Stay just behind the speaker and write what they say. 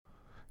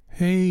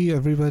Hey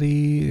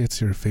everybody,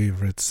 it's your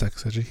favorite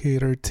sex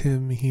educator,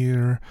 Tim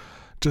here.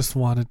 Just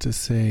wanted to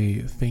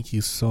say thank you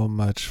so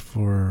much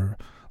for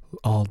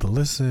all the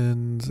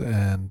listens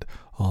and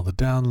all the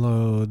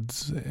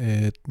downloads.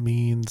 It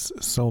means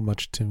so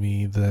much to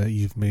me that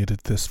you've made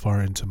it this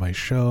far into my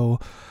show.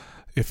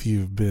 If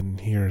you've been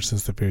here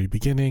since the very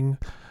beginning,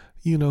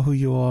 you know who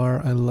you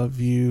are. I love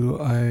you.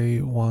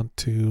 I want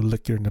to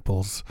lick your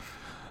nipples.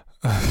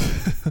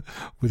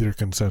 With your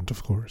consent,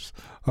 of course.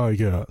 I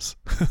guess.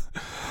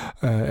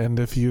 And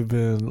if you've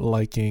been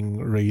liking,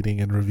 rating,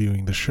 and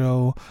reviewing the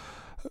show,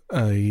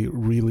 I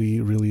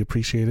really, really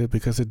appreciate it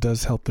because it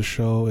does help the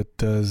show. It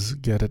does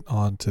get it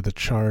onto the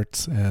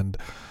charts and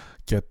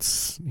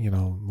gets,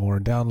 more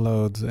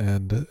downloads,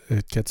 and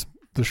it gets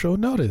the show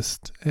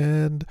noticed.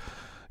 And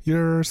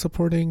you're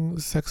supporting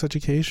sex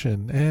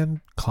education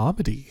and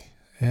comedy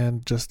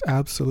and just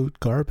absolute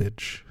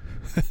garbage.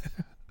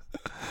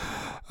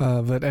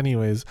 But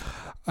anyways,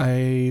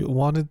 I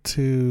wanted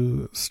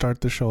to start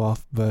the show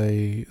off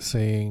by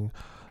saying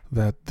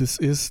that this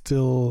is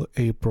still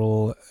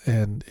April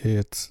and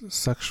it's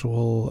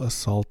Sexual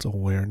Assault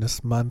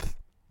Awareness Month.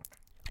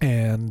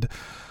 And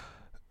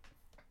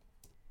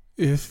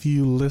if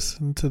you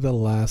listen to the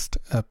last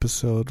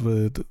episode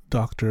with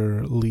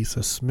Dr.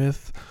 Lisa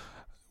Smith,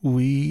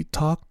 we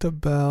talked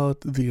about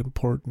the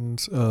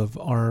importance of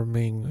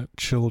arming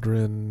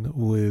children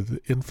with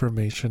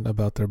information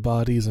about their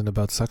bodies and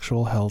about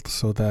sexual health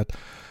so that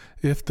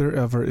if there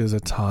ever is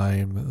a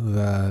time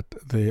that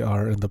they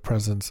are in the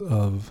presence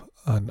of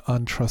an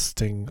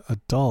untrusting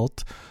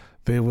adult,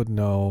 they would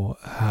know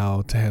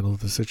how to handle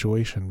the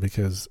situation,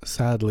 because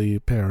sadly,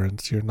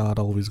 parents, you're not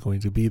always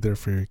going to be there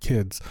for your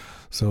kids.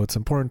 So it's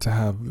important to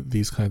have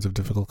these kinds of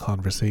difficult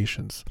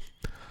conversations.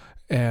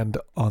 And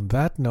on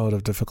that note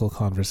of difficult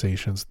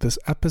conversations, this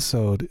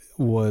episode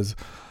was,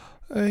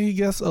 I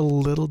guess, a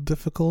little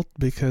difficult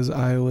because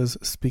I was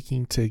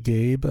speaking to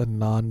Gabe, a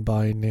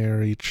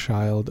non-binary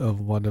child of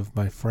one of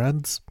my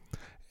friends,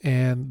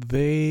 and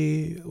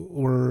they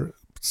were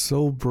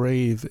so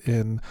brave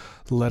in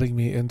letting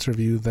me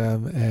interview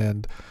them,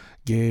 and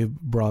Gabe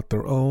brought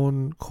their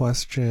own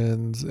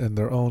questions and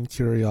their own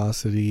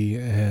curiosity,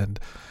 and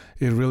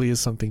it really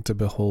is something to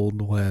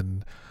behold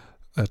when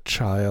a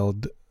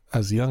child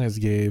as young as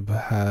Gabe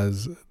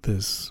has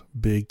this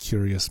big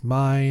curious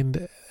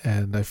mind.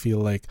 And I feel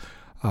like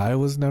I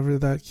was never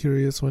that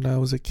curious when I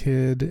was a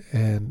kid,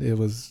 and it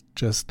was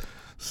just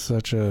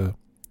such a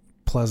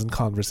pleasant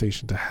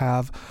conversation to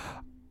have.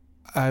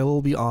 I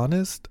will be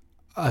honest,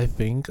 I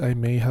think I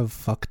may have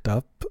fucked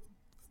up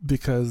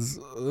because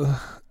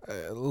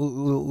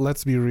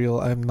let's be real,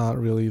 I'm not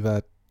really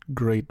that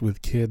great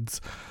with kids.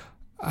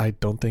 I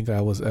don't think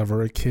I was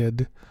ever a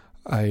kid.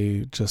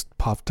 I just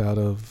popped out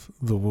of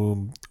the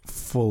womb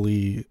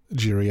fully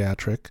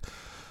geriatric.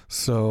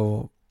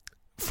 So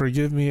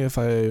forgive me if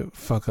I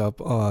fuck up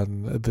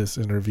on this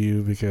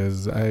interview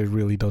because I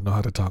really don't know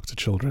how to talk to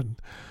children.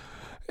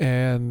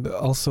 And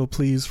also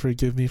please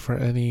forgive me for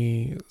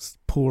any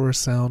poor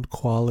sound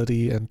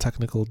quality and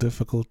technical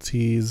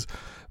difficulties.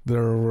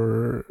 There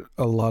were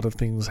a lot of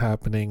things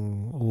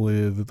happening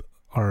with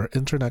our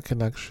internet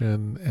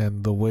connection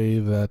and the way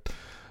that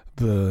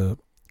the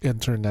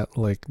internet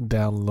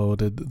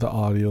downloaded the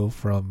audio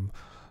from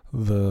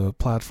the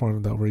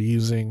platform that we're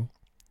using.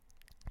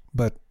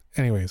 But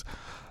anyways,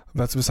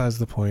 that's besides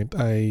the point.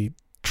 I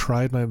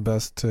tried my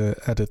best to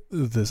edit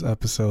this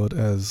episode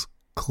as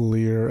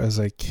clear as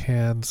I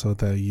can so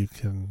that you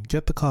can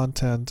get the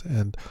content,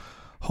 and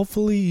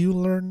hopefully you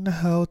learn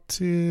how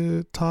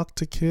to talk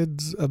to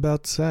kids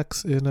about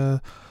sex in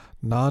a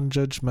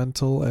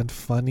non-judgmental and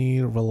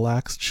funny,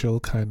 relaxed, chill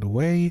kind of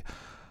way.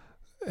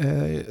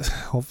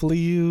 Hopefully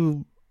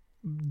you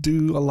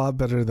do a lot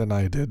better than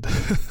I did.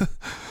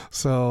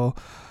 So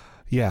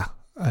yeah,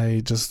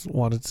 I just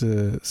wanted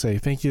to say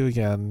thank you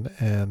again,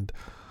 and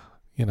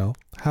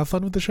have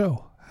fun with the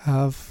show,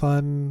 have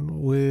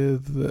fun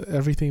with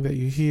everything that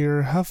you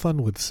hear, have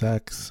fun with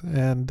sex,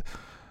 and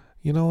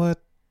you know what,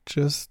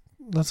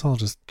 let's all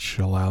just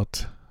chill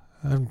out.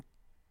 I'm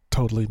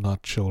totally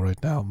not chill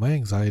right now. My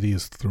anxiety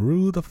is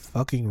through the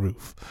fucking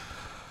roof.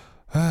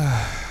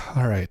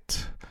 All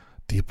right,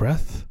 deep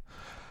breath.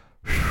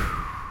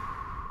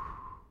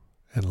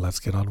 And let's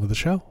get on with the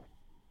show.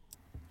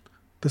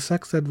 The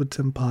Sex Ed with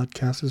Tim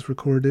podcast is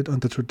recorded on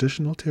the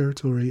traditional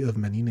territory of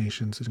many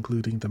nations,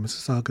 including the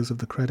Mississaugas of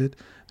the Credit,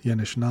 the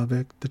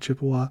Anishinaabe, the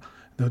Chippewa,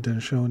 the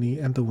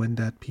Haudenosaunee, and the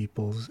Wendat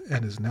peoples,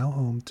 and is now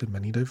home to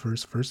many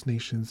diverse First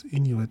Nations,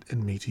 Inuit,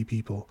 and Métis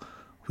people.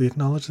 We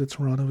acknowledge that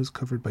Toronto is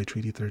covered by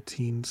Treaty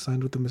 13,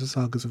 signed with the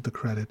Mississaugas of the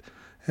Credit,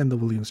 and the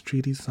Williams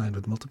Treaty, signed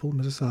with multiple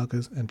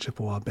Mississaugas and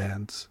Chippewa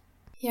bands.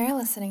 You're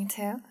listening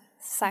to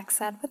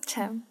Sex Ed with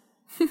Tim.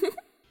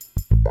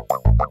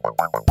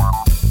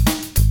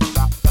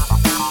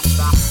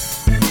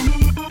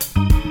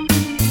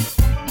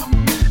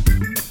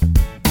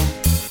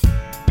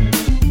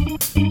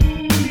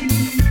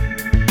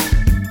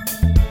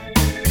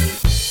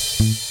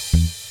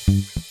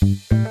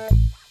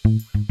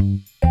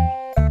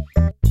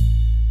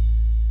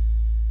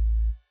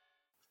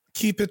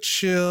 keep it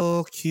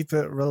chill, keep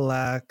it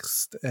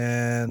relaxed,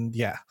 and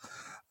yeah.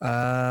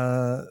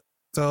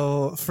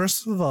 So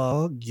first of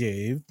all,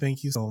 Gabe,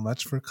 thank you so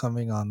much for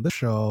coming on the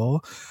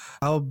show.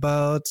 How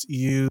about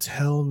you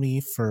tell me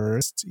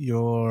first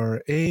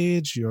your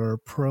age, your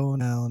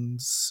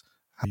pronouns,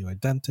 how you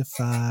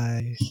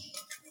identify?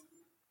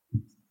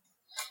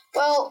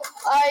 Well,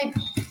 I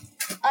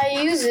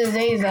use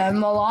they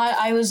them a lot.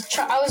 I was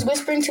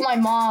whispering to my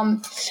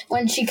mom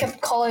when she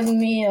kept calling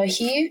me a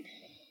he.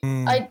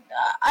 I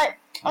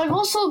I've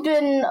also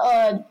been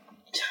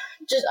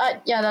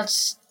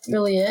that's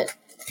really it.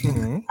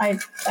 Mm-hmm. I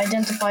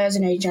identify as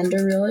an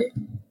agender, really.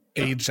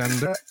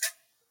 Agender?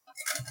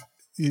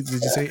 Did you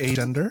say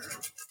agender?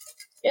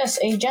 Yes,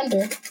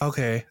 agender.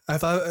 Okay. I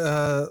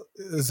thought,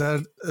 is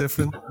that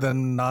different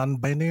than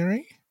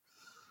non-binary?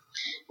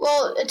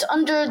 Well, it's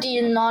under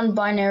the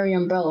non-binary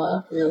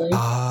umbrella, really.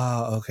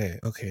 Okay.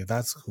 Okay,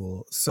 that's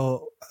cool.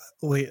 So,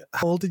 wait,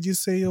 how old did you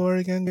say you were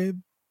again,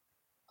 Gabe?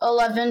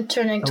 11,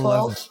 turning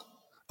 12. 11.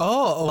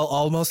 Oh, well,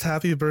 almost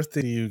happy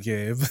birthday to you,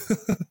 Gabe.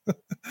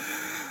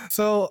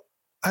 So,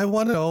 I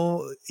want to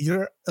know,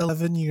 you're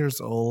 11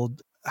 years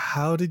old.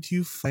 How did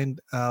you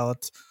find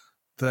out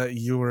that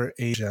you were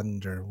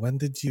agender? When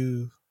did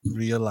you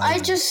realize I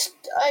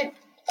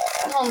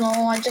don't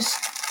know. I just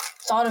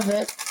thought of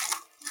it.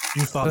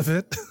 You thought of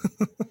it?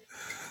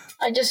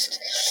 I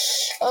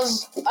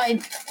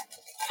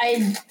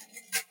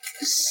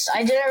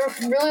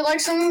didn't really like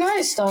some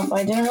guy stuff.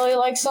 I didn't really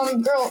like I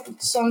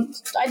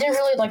didn't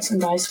really like some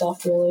guy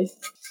stuff, really.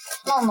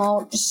 I don't know,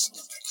 it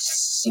just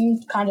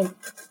seemed kind of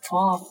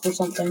off or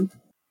something.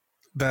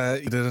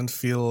 That you didn't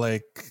feel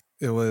like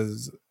it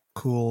was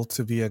cool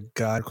to be a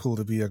guy, cool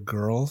to be a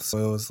girl,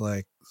 so it was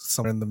like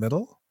somewhere in the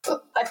middle?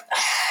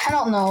 I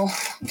don't know.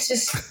 It's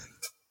just...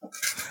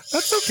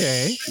 That's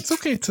okay. It's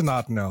okay to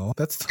not know.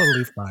 That's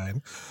totally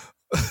fine.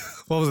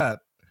 What was that?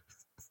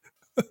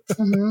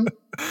 Mm-hmm.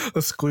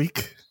 A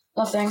squeak?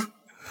 Nothing.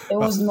 It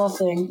was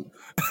nothing.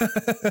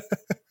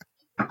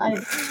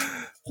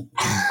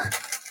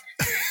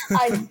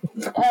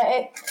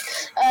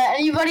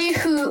 Anybody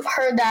who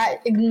heard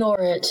that,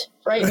 ignore it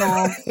right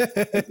now.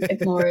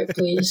 Ignore it,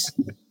 please.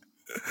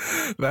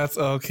 That's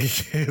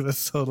okay.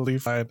 That's totally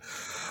fine.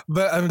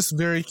 But I'm just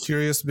very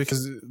curious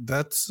because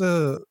that's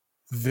a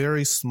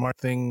very smart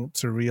thing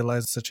to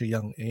realize at such a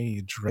young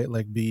age, right?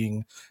 Like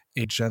being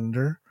a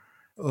gender.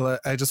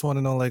 I just want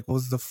to know, like, what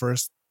was the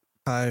first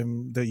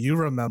time that you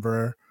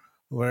remember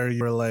where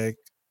you were like,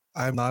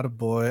 I'm not a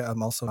boy,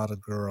 I'm also not a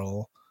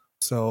girl.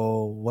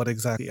 So what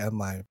exactly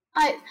am I?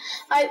 I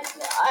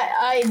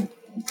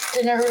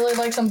didn't really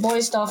like some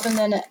boy stuff, and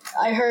then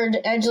I heard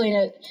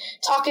Angelina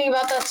talking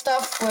about that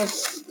stuff with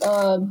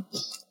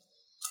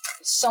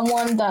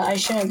someone that I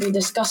shouldn't be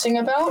discussing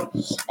about,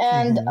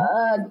 and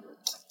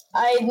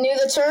I knew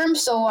the term,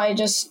 so I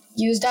just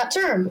used that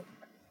term.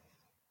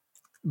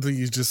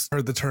 You just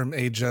heard the term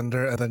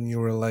agender, and then you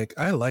were like,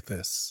 I like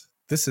this.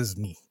 This is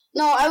me.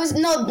 No, I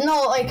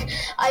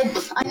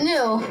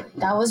knew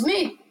that was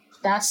me.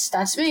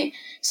 That's me.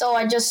 So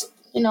I just,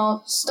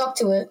 stuck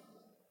to it,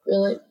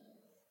 really.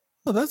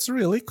 Oh, that's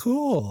really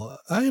cool.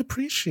 I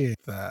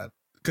appreciate that.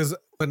 Because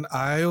when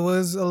I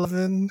was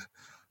 11,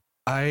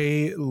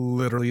 I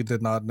literally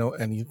did not know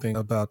anything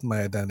about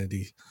my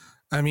identity.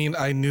 I mean,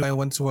 I knew I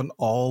went to an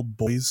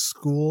all-boys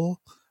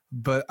school,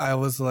 but I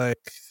was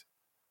like,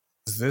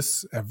 is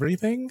this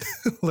everything?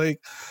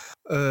 Like,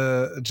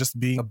 just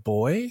being a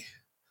boy?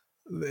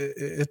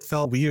 It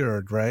felt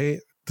weird,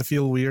 right? To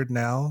feel weird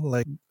now,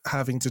 like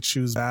having to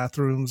choose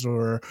bathrooms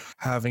or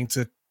having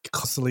to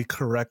constantly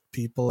correct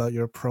people at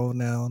your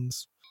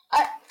pronouns.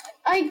 I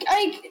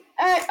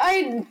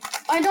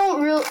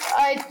don't really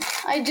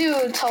I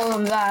do tell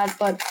them that,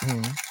 but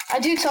I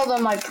do tell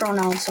them my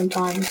pronouns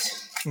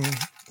sometimes.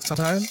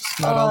 Sometimes,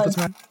 not all the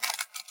time.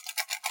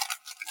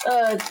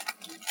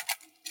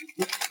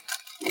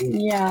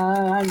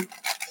 Yeah.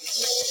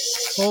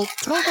 Well,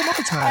 tell them all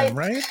the time,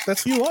 right?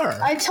 That's who you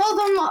are. I tell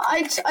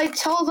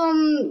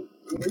them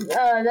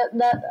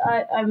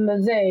that I'm a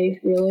they,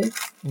 really.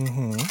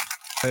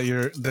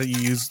 That you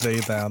use they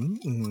them.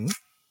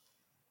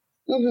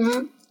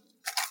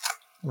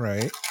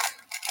 Right.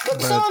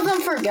 But some of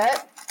them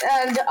forget,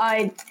 and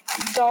I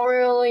don't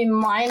really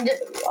mind.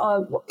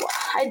 I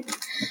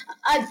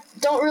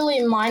don't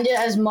really mind it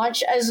as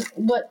much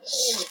but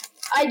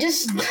I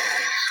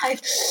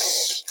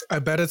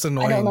bet it's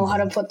annoying. I don't know how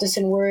to put this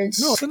in words.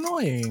 No, it's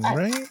annoying,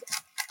 right?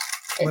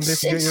 When they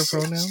forget your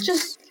pronouns. It's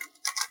just,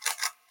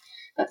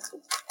 but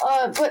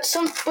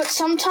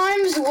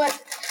sometimes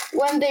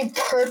when they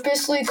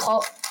purposely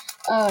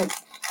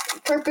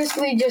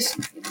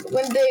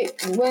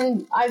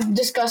when I've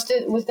discussed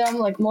it with them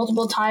like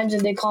multiple times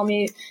and they call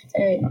me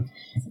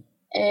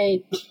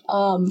he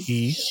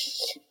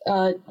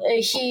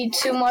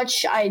too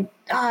much, I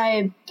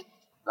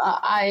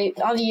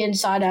on the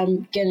inside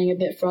I'm getting a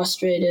bit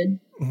frustrated.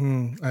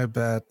 I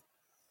bet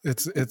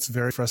it's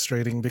very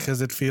frustrating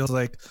because it feels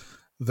like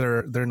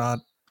they're not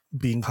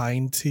being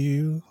kind to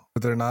you.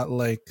 They're not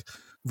like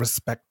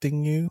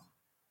respecting you.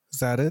 Is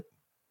that it?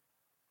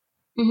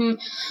 Hmm.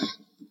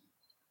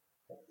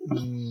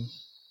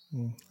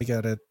 Mm, I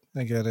get it.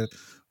 I get it.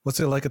 What's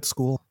it like at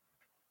school?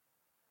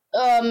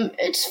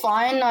 It's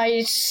fine.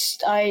 I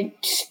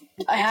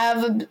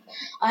have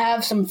I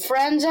have some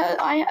friends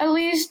at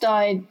least.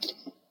 Um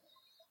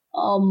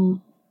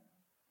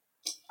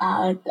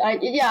I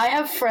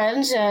have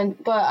friends,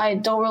 but I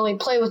don't really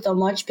play with them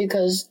much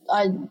because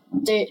I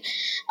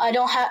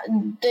don't have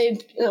they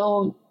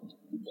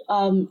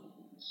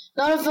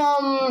none of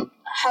them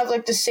have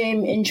like the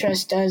same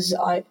interest as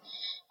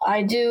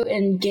I do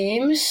in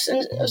games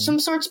and some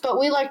sorts, but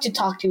we like to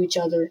talk to each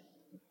other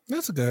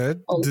That's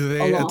good. a lot. Do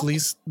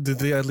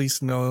they at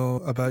least know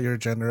about your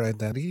gender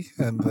identity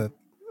and that,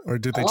 or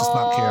do they just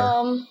not care?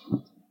 Um,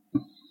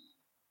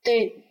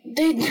 they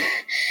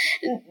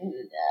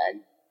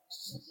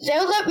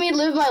they'll let me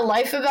live my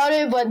life about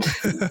it, but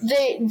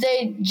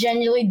they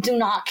genuinely do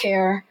not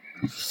care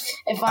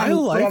if I I'm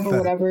like that.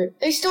 whatever.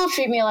 They still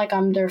treat me like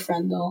I'm their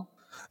friend though.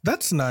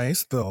 That's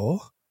nice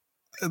though.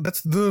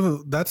 That's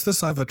the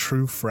sign of a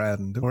true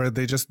friend, where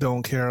they just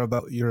don't care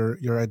about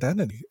your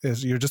identity.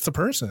 Is you're just a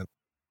person.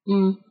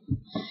 Mm.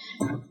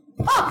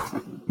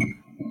 Ah!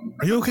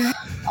 Are you okay?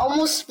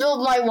 Almost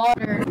spilled my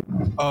water.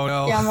 Oh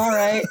no. Yeah, I'm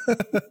alright.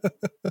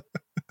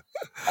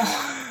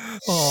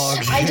 Oh,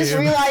 I just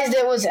Gabe. realized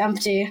it was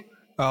empty.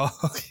 Oh,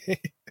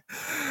 okay.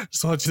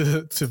 Just want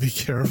you to be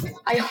careful.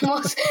 I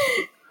almost.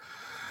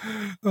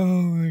 Oh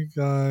my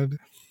god.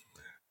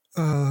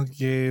 Oh,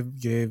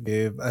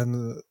 Gabe.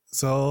 I'm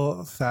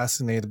so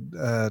fascinated.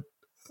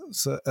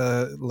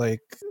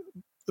 Like,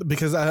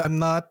 because I'm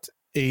not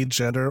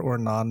agender or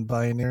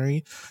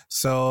non-binary,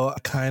 so I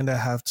kind of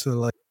have to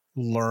like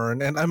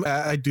learn. And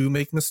I do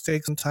make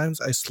mistakes sometimes.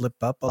 I slip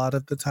up a lot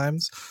of the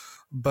times,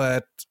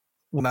 but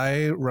when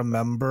I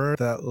remember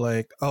that,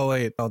 like, oh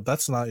wait, no,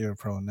 that's not your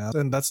pronoun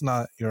and that's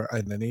not your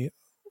identity.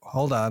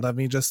 Hold on, let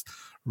me just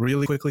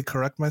really quickly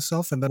correct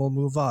myself, and then we'll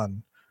move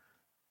on.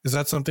 Is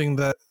that something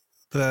that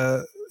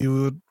you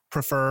would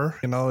prefer?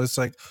 You know, it's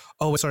like,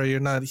 oh, sorry, you're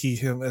not he,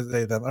 him,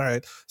 they, them. All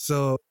right.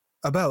 So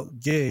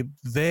about Gabe,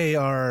 they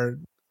are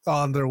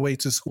on their way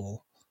to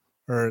school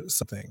or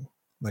something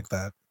like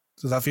that.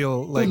 Does that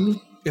feel like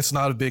it's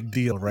not a big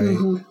deal, right?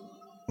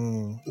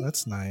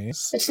 That's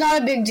nice. It's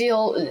not a big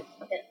deal.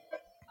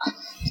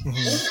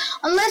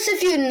 Unless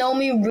if you know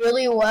me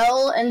really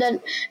well, and then,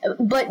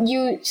 but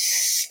you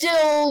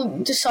still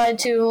decide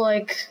to,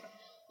 like,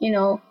 you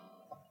know,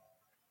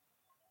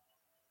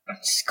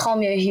 just call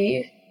me a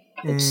he.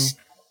 It's,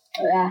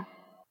 yeah.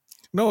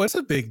 No, it's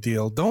a big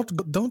deal.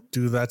 Don't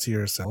do that to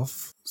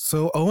yourself.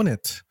 So own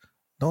it.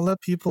 Don't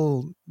let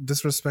people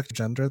disrespect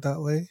gender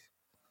that way.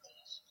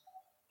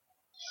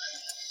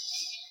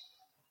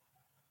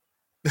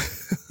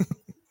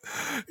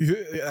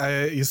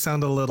 You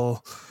sound a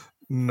little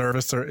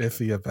nervous or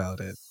iffy about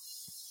it.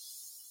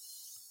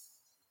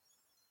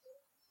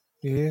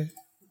 Yeah.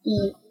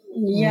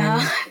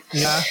 Yeah.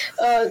 Yeah.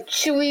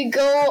 Should we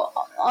go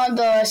on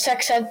the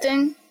sex ed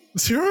thing?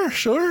 Sure.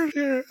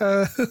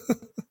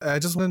 I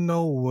just want to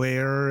know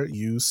where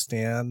you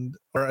stand,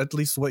 or at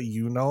least what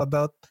you know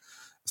about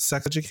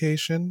sex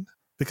education.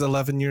 Because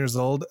 11 years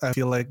old, I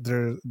feel like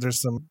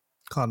there's some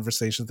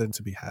conversation then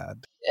to be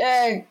had.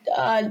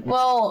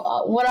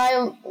 What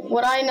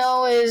I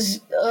know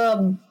is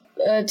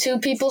two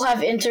people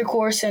have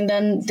intercourse and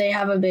then they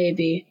have a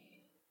baby.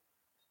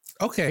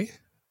 Okay.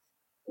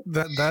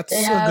 That's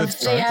They a have good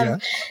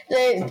start.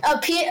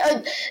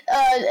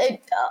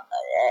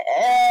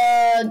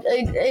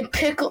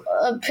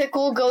 a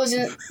pickle goes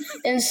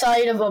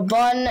inside of a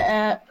bun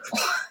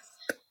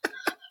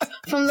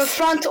from the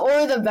front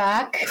or the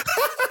back,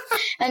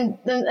 and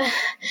then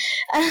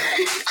I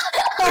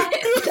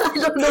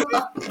don't know.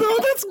 No,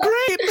 that's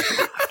great.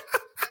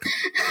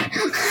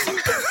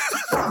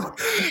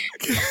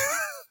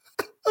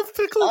 A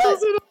pickle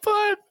goes in a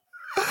bun.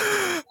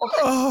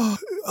 Oh,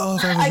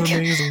 that was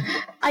amazing.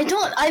 I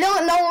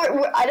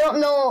don't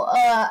know.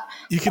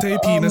 You can say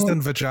penis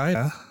and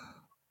vagina.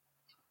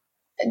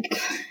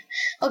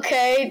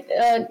 Okay,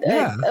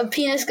 a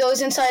penis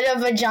goes inside a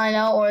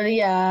vagina or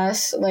the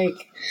ass,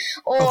 like,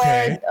 or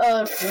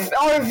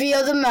or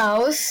via the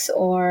mouth,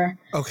 or.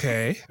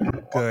 Okay,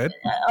 good.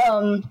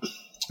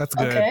 That's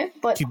good. Okay,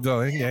 but keep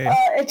going. Yeah.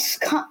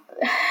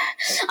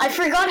 I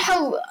forgot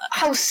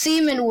how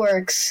semen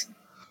works.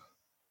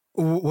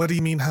 What do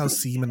you mean how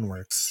semen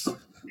works?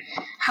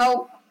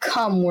 How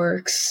cum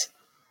works.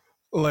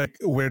 Like,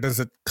 where does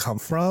it come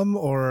from,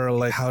 or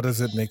like how does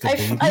it make a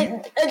baby?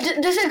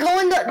 Does it go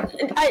in the?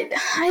 I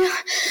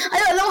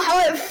don't know how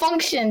it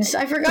functions.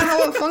 I forgot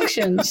how it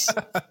functions.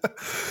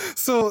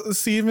 So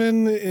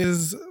semen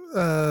is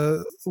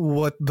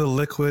what the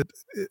liquid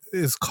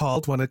is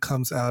called when it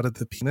comes out of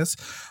the penis,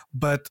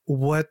 but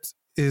what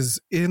is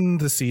in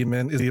the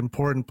semen is the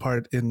important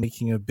part in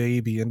making a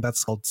baby, and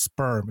that's called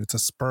sperm. It's a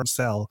sperm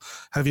cell.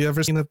 Have you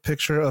ever seen a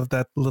picture of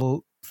that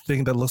little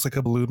thing that looks like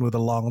a balloon with a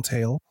long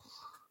tail?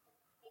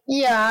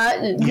 Yeah,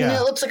 and Yeah.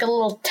 it looks like a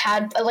little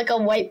like a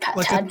white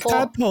Like tadpole. a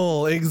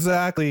tadpole,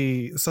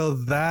 exactly. So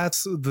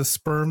that's the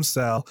sperm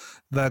cell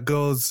that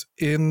goes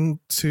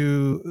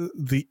into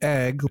the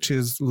egg, which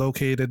is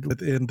located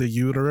within the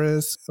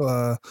uterus.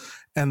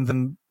 And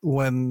then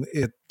when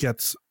it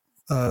gets,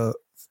 when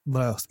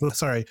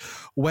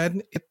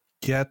it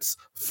gets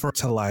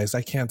fertilized,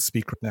 I can't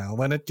speak right now.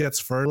 When it gets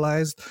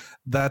fertilized,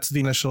 that's the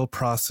initial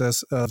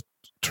process of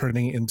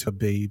turning into a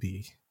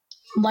baby.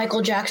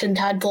 Michael Jackson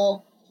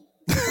tadpole.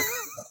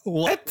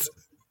 What?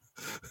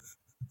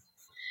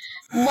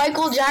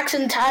 Michael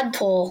Jackson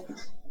tadpole.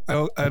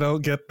 I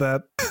don't get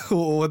that.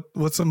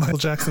 What's a Michael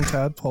Jackson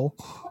tadpole?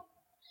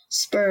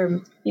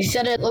 Sperm. You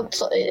said it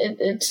looks like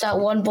it's that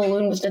one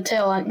balloon with the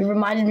tail. It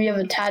reminded me of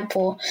a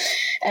tadpole.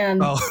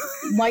 And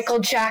Michael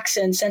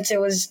Jackson, since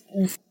it's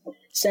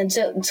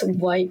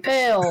white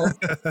pale.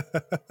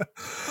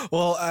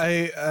 Well,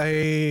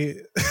 I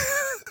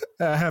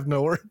I have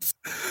no words.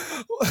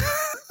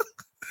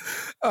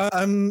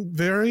 I'm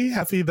very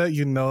happy that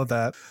you know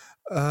that.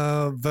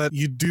 But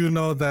you do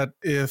know that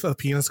if a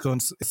penis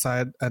goes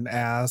inside an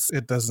ass,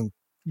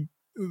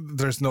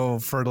 there's no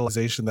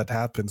fertilization that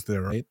happens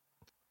there, right?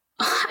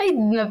 I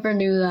never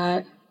knew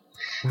that.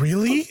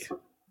 Really?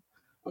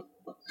 You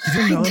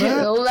didn't know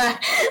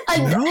I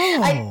didn't know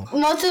that. No.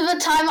 Most of the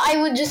time, I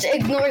would just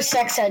ignore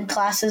sex ed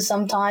classes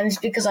sometimes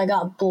because I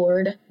got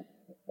bored.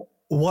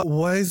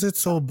 Why is it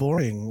so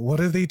boring?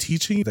 What are they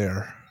teaching you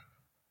there?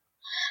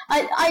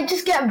 I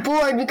just get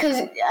bored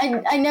because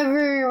I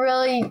never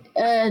really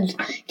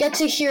get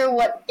to hear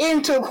what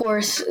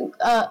intercourse,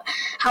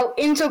 how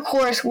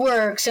intercourse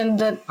works, and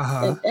the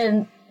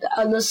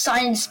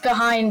science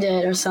behind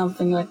it, or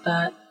something like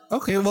that.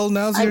 Okay, well,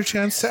 now's your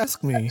chance to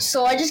ask me.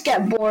 So I just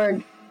get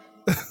bored.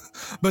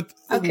 But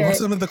Okay. What's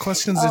some of the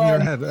questions in your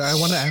head? I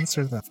want to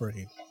answer that for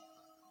you.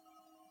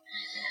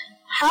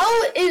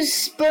 How is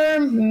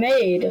sperm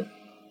made?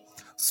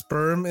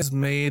 Sperm is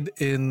made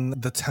in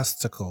the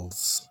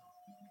testicles.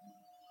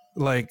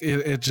 Like,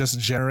 it just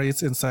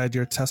generates inside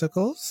your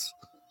testicles?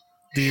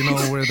 Do you know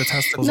where the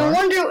testicles No are?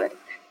 wonder.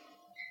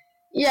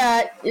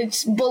 Yeah,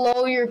 it's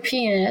below your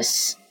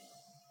penis.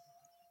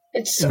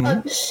 It's so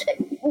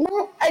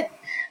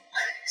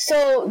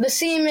the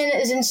semen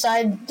is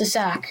inside the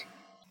sac.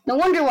 No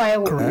wonder why.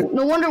 Correct.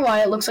 No wonder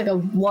why it looks like a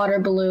water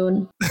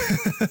balloon.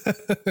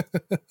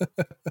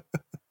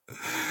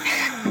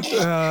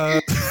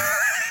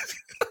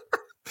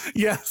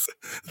 Yes,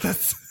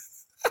 that's.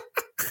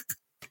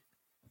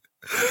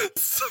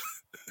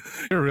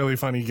 You're really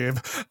funny, Gabe.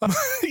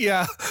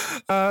 Yes,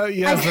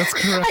 that's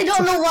correct. I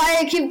don't know why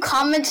I keep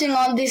commenting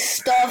on this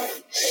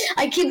stuff.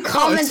 I keep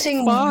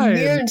commenting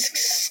weird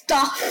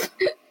stuff.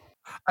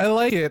 I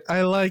like it.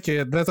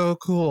 That's so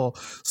cool.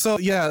 So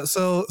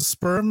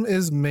sperm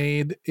is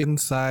made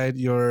inside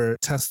your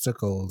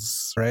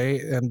testicles,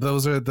 right? And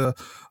those are the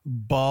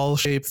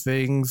ball-shaped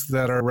things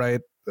that are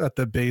right at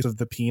the base of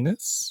the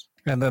penis.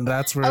 And then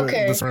that's where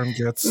the sperm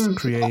gets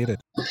created.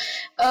 Do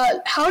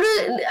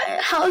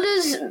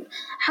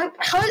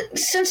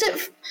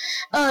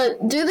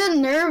the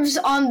nerves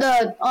on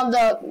the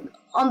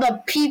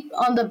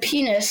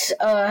penis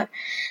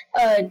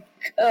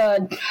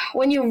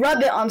when you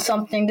rub it on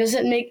something, does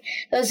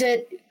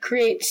it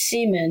create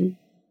semen?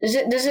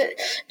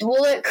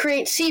 Will it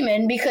create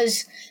semen?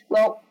 Because,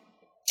 well,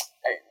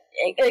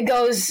 it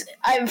goes,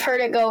 I've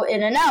heard it go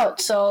in and out.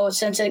 So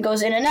since it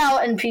goes in and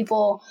out and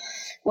people,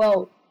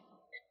 well,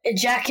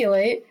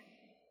 ejaculate,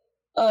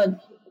 they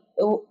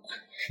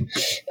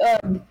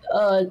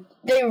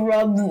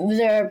rub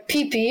their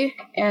pee-pee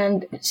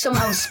and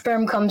somehow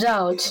sperm comes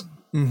out.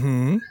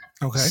 Mm-hmm.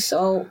 Okay.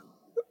 So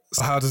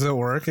how does it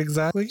work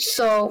exactly?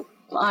 The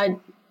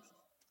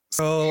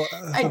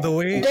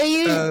way they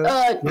use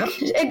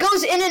it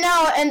goes in and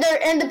out, and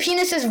the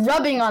penis is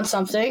rubbing on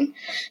something.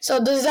 So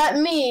does that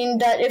mean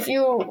that if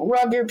you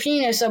rub your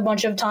penis a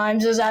bunch of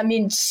times, does that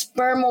mean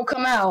sperm will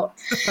come out?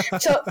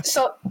 So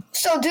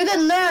do the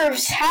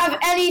nerves have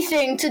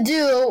anything to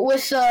do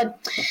with the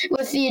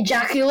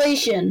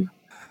ejaculation,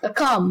 the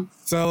cum?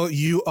 So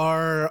you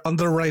are on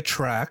the right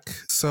track.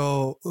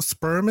 So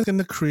sperm is going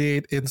to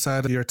create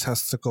inside of your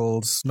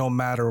testicles no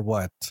matter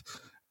what.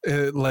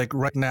 Like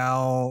right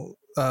now,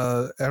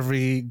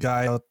 every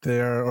guy out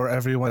there or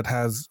everyone that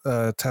has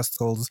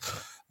testicles,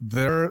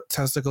 their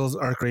testicles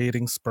are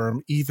creating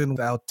sperm even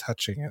without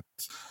touching it.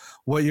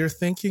 What you're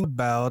thinking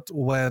about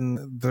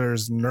when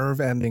there's nerve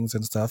endings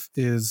and stuff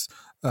is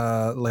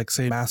like,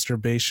 say,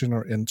 masturbation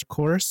or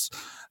intercourse.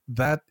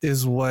 That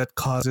is what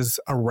causes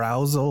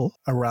arousal.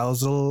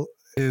 Arousal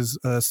is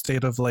a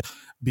state of like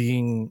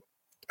being.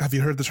 Have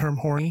you heard the term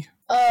horny?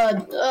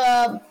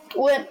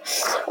 When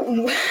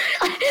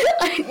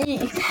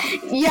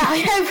yeah,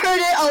 I've heard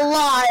it a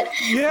lot.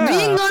 Yeah.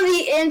 Being on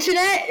the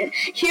internet,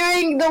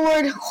 hearing the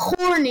word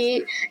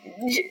horny,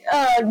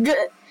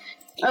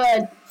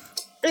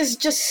 is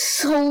just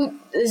so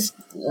it's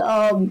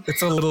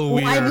a little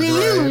weird, widely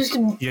used.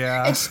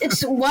 Yeah,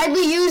 it's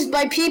widely used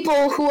by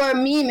people who are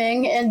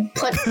memeing and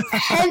put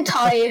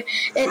hentai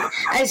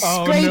as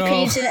spray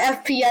paints in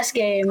FPS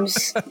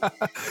games.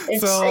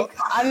 It's so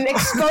I'm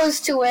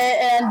exposed to it,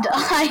 and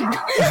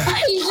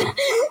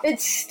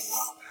it's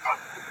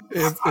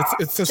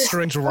a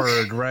strange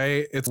word,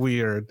 right? It's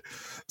weird.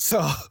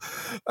 So,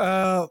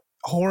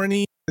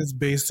 horny is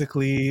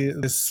basically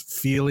this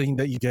feeling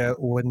that you get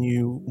when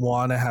you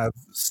want to have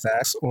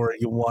sex or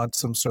you want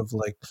some sort of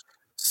like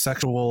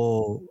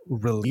sexual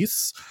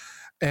release.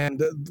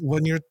 And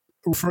when you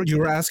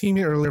were asking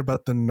me earlier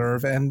about the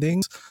nerve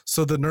endings.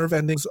 So the nerve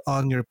endings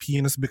on your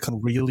penis become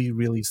really,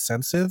 really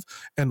sensitive.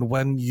 And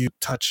when you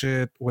touch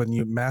it, when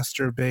you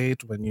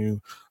masturbate, when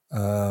you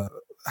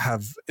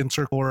have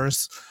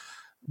intercourse,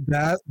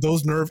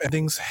 those nerve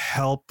endings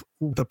help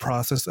the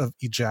process of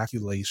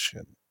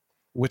ejaculation,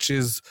 which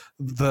is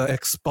the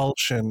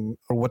expulsion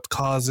or what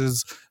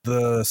causes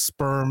the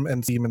sperm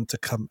and semen to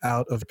come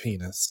out of the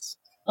penis.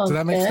 okay. Does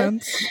that make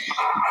sense?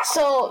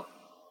 So,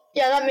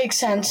 yeah, that makes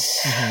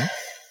sense. Mm-hmm.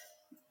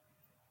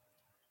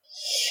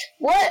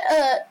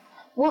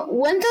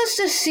 When does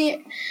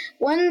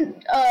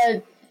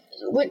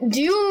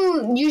do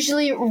you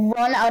usually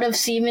run out of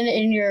semen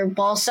in your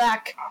ball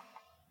sack?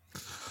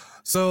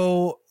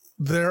 So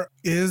there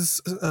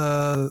is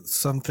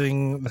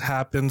something that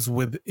happens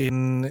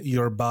within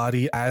your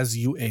body as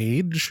you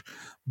age,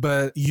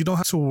 but you don't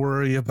have to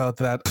worry about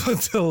that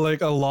until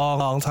like a long,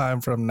 long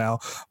time from now.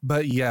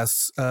 But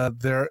yes,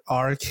 there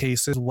are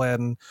cases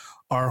when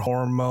our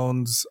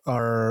hormones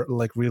are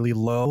like really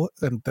low,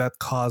 and that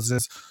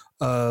causes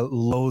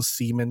low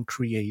semen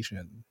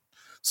creation.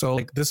 So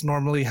like this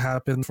normally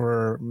happens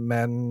for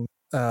men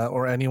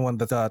or anyone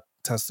that got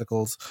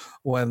testicles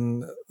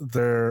when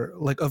they're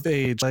like of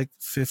age, like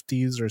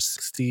 50s or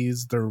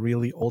 60s. They're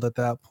really old at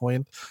that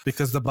point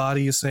because the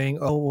body is saying,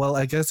 oh, well,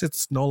 I guess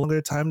it's no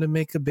longer time to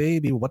make a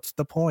baby. What's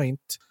the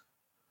point?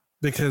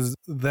 Because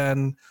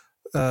then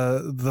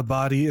the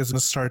body is going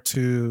to start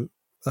to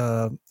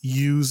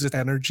use its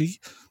energy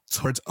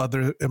towards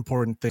other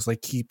important things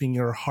like keeping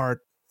your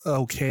heart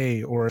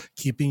okay or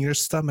keeping your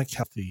stomach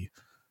healthy.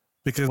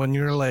 Because when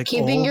you're like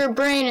keeping old, your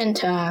brain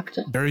intact.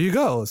 There you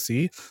go.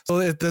 See? So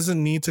it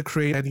doesn't need to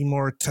create any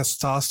more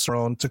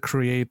testosterone to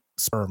create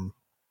sperm.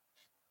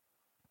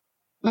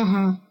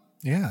 Mm-hmm.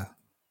 Yeah.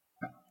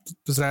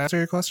 Does that answer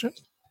your question?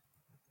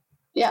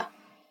 Yeah.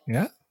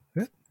 Yeah?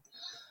 Good.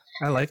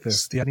 I like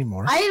this. Do you have any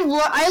more?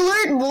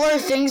 I learned more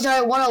things that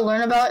I want to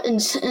learn about in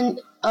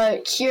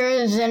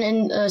here than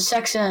in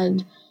sex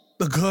ed.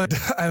 Good.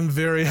 I'm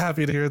very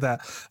happy to hear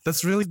that.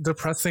 That's really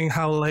depressing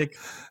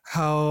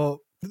how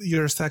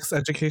your sex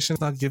education is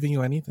not giving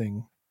you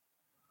anything.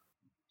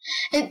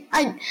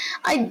 I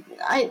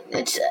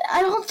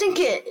don't think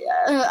it.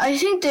 I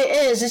think there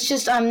is. It's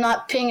just I'm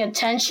not paying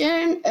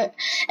attention, and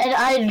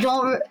I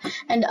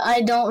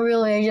don't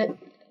really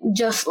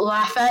just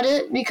laugh at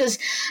it because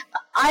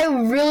I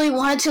really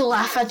wanted to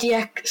laugh at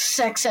the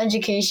sex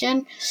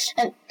education,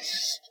 and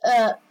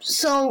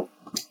so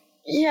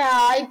yeah,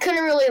 I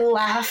couldn't really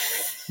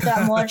laugh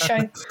that much.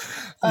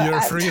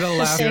 You're free to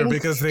laugh here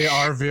because they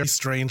are very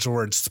strange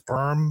words.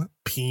 Sperm,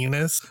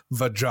 penis,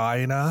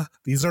 vagina.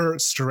 These are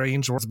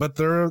strange words, but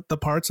they're the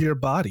parts of your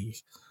body,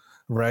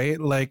 right?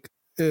 Like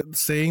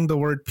saying the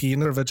word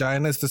penis or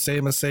vagina is the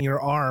same as saying your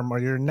arm or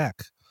your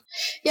neck.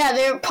 Yeah,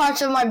 they're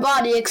parts of my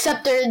body,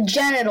 except they're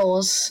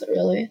genitals,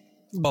 really.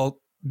 Well,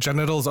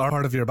 genitals are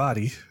part of your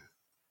body.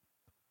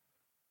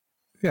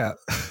 Yeah.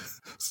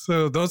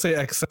 So don't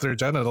say except they're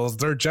genitals.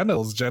 They're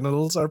genitals.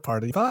 Genitals are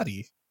part of your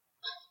body.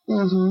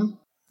 Mm-hmm.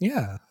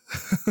 Yeah.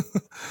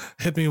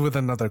 Hit me with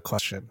another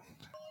question.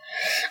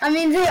 I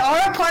mean, they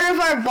are a part of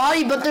our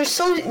body, but they're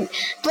so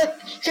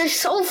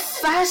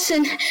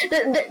fascinated.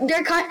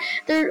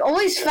 They're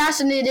always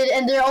fascinated,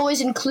 and they're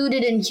always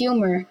included in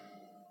humor.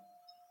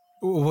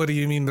 What do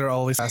you mean they're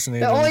always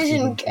fascinated? They're always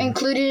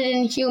included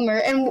in humor,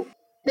 and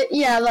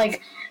yeah,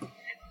 like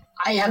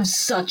I have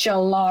such a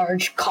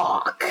large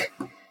cock,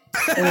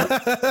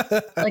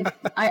 like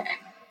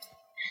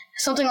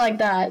something like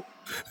that.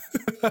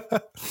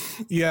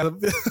 Yeah.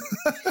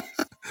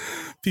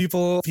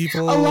 people a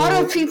lot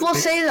of people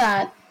say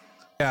that.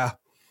 Yeah.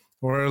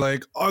 Or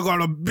like, I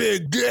got a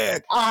big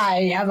dick.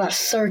 I have a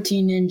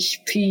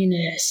 13-inch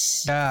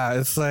penis. Yeah,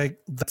 it's like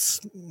that's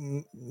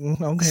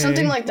okay.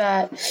 Something like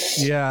that.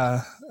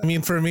 Yeah. I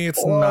mean, for me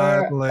it's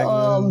not like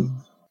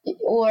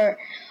or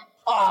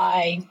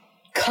I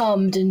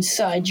cummed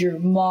inside your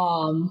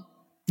mom.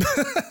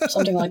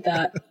 Something like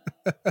that.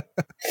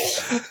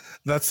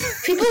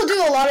 That's people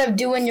do a lot of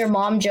doing your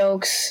mom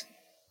jokes.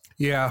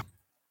 Yeah.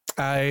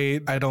 I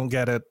don't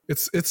get it.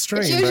 It's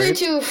strange.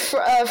 It's usually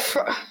right?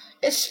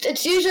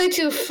 It's usually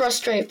to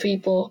frustrate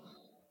people.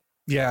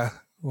 Yeah.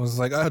 It was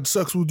like, I had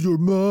sex with your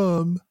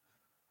mom.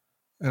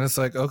 And it's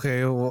like,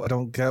 okay, well, I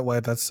don't get why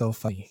that's so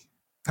funny.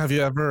 Have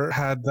you ever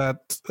had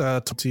that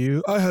to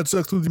you? I had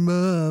sex with your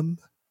mom.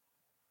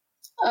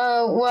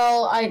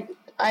 Well, I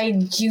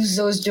use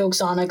those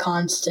jokes on a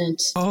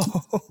constant.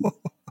 Oh.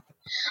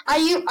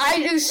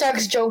 I do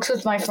sex jokes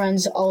with my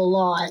friends a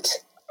lot.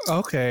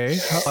 Okay,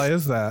 how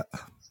is that?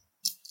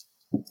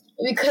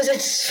 Because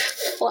it's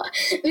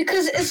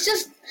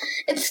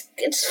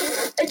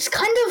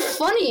kind of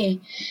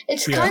funny.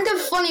 It's kind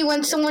of funny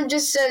when someone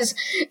just says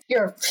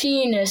your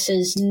penis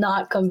is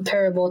not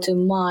comparable to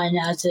mine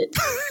as it.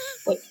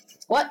 Wait,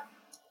 what?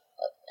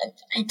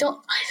 I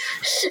don't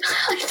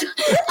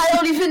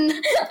even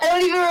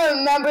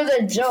remember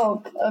the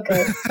joke.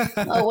 Okay,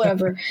 oh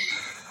whatever.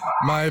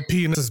 My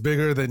penis is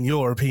bigger than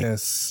your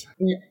penis.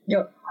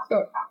 Your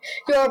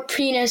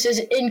penis is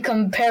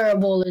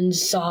incomparable in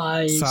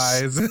size.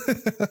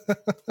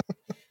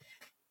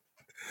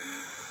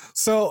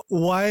 So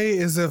why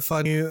is it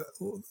funny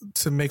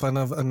to make fun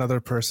of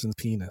another person's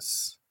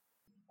penis?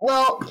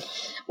 Well,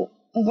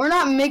 we're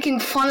not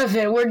making fun of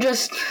it. We're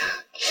just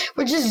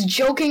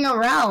joking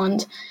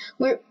around.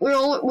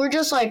 We're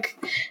just like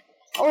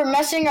we're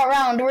messing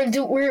around.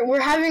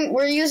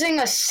 We're using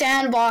a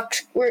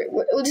sandbox.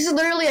 This is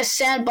literally a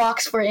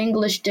sandbox for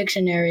English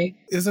dictionary.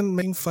 Isn't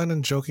making fun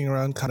and joking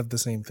around kind of the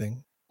same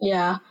thing?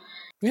 Yeah.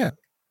 Yeah.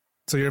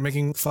 So you're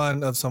making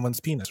fun of someone's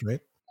penis,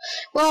 right?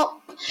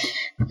 Well,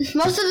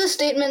 most of the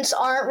statements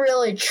aren't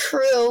really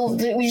true.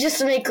 We just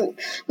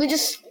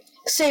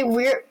say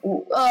weird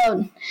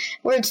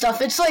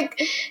stuff. It's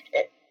like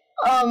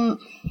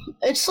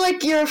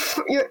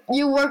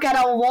you work at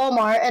a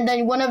Walmart and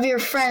then one of your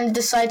friends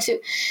decides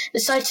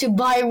to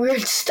buy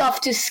weird stuff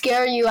to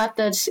scare you at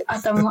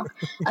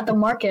the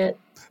market.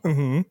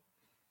 Mm-hmm.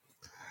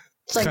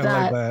 It's like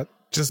that. Like that.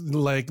 Just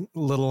like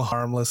little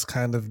harmless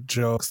kind of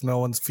jokes. No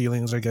one's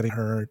feelings are getting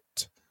hurt.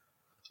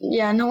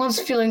 Yeah, no one's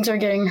feelings are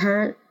getting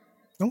hurt.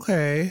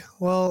 Okay,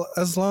 well,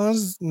 as long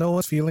as no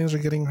one's feelings are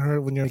getting hurt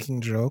when you're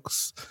making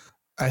jokes,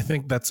 I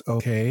think that's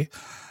okay.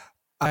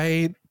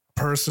 I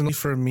personally,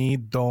 for me,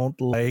 don't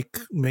like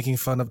making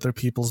fun of their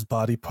people's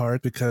body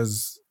part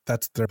because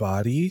that's their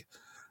body.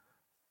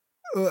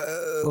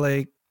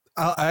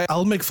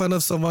 I'll make fun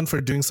of someone for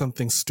doing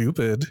something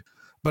stupid,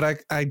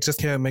 but I just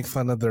can't make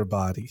fun of their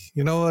body.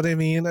 You know what I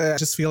mean? I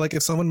just feel like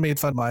if someone made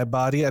fun of my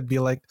body, I'd be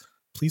like,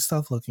 please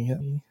stop looking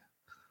at me.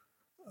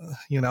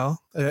 You know,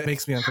 it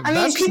makes me uncomfortable.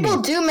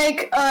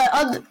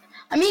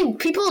 I mean,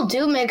 people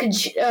do make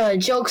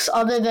jokes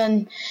other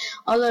than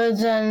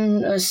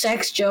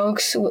sex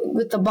jokes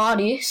with the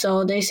body.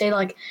 So they say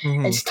like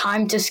it's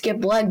time to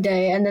skip leg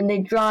day, and then they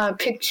draw a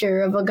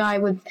picture of a guy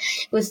with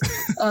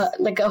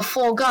like a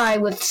full guy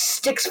with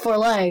sticks for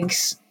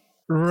legs.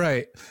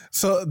 Right.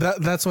 So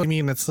that's what I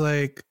mean. It's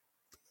like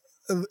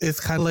it's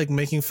kind of like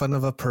making fun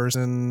of a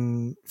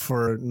person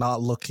for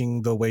not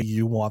looking the way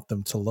you want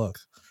them to look.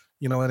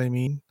 You know what I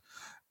mean?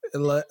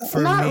 Not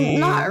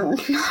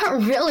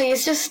really.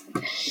 It's just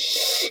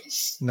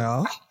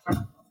no.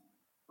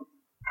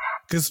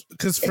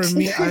 Because for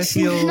me, I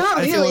feel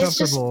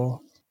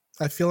uncomfortable.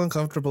 I feel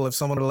uncomfortable if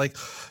someone are like,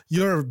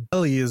 your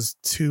belly is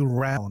too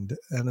round,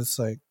 and it's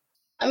like.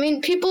 I mean,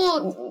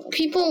 people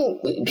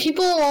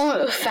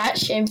won't fat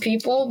shame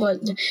people, but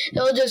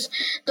they'll just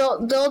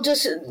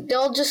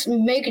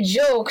make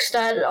jokes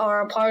that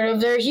are a part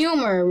of their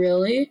humor,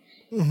 really.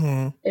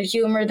 Mm-hmm. The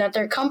humor that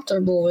they're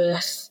comfortable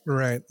with.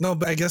 Right. No,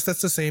 but I guess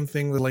that's the same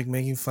thing with like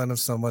making fun of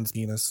someone's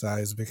penis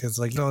size, because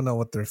like you don't know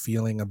what they're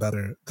feeling about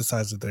the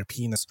size of their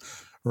penis,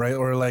 right?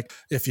 Or like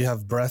if you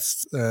have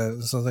breasts,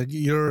 so like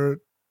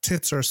your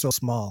tits are so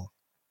small,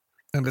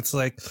 and it's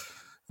like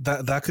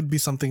that could be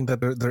something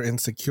that they're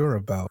insecure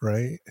about,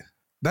 right?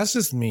 That's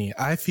just me.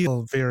 I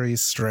feel very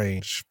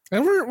strange.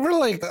 And we're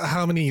like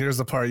how many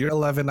years apart? You're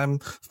 11, I'm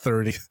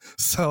 30.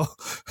 So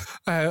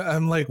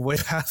I'm like way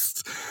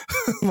past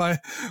my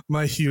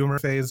humor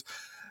phase.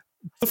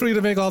 Feel free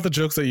to make all the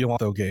jokes that you want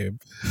though, Gabe.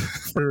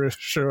 For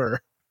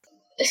sure.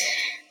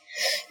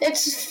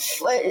 It's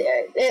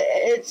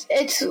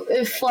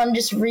fun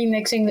just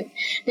remixing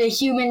the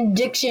human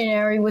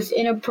dictionary with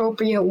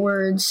inappropriate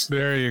words.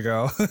 There you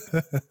go.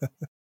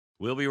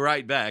 We'll be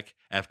right back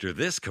after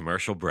this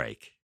commercial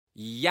break.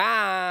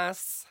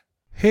 Yes!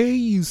 Hey,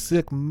 you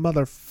sick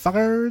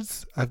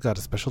motherfuckers! I've got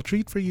a special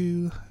treat for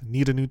you.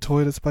 Need a new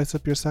toy to spice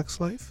up your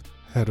sex life?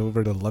 Head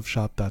over to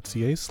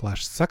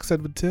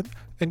loveshop.ca/sexedwithtim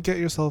and get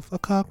yourself a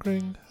cock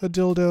ring, a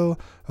dildo,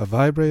 a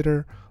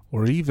vibrator,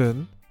 or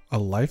even a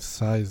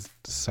life-sized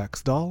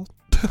sex doll.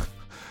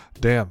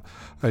 Damn,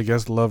 I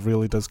guess love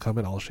really does come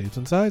in all shapes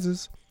and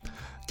sizes.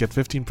 Get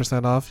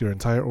 15% off your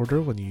entire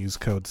order when you use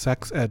code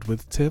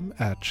SEXEDWITHTIM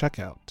at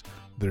checkout.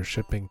 They're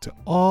shipping to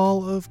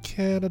all of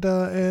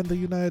Canada and the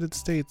United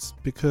States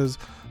because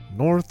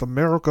North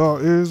America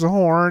is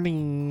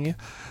horny.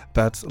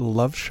 That's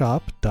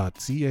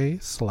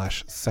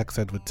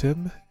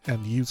loveshop.ca/sexedwithtim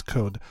and use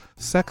code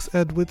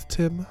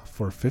SEXEDWITHTIM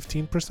for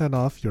 15%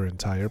 off your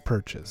entire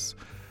purchase.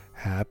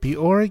 Happy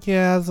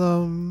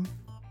orgasm!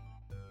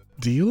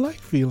 Do you like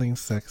feeling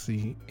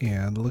sexy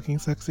and looking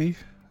sexy?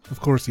 Of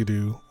course you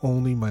do.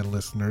 Only my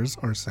listeners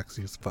are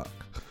sexy as fuck.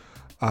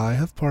 I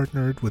have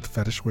partnered with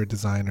fetishwear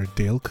designer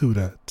Dale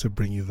Kuda to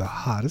bring you the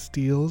hottest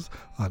deals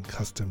on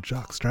custom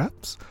jock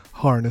straps,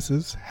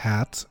 harnesses,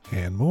 hats,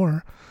 and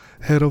more.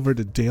 head over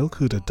to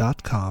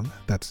dalekuda.com,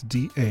 that's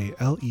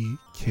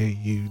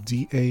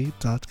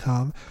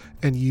DALEKUDA.com,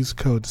 and use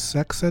code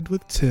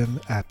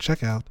SEXEDWITHTIM at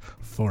checkout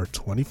for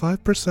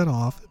 25%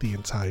 off the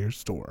entire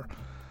store.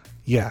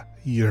 Yeah,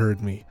 you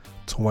heard me,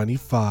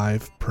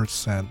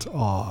 25%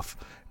 off.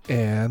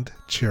 And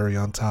cherry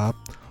on top,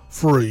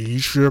 free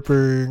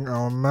shipping.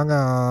 Oh my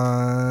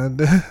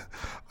god.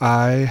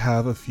 I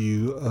have a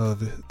few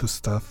of the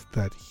stuff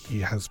that he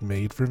has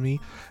made for me,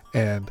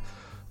 and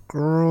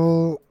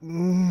girl,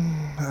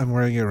 I'm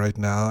wearing it right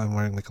now. I'm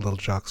wearing like a little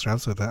jock strap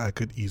so that I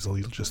could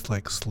easily just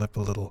like slip a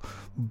little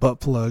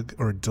butt plug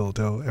or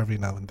dildo every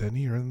now and then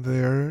here and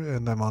there,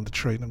 and I'm on the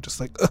train, I'm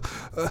just like,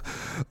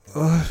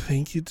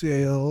 thank you,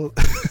 Dale.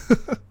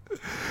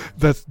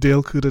 That's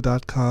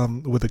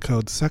dalekuda.com with the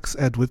code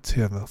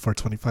SEXEDWITHTIM for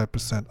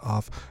 25%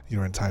 off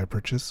your entire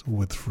purchase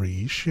with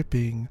free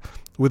shipping.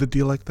 With a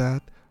deal like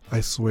that,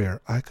 I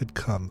swear I could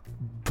come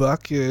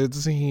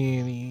buckets,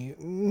 honey.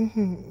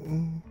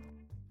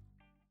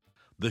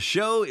 The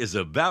show is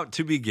about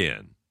to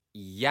begin.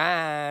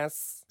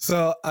 Yes.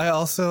 So I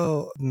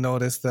also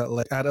noticed that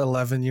like at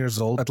 11 years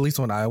old, at least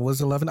when I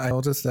was 11, I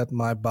noticed that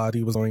my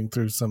body was going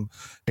through some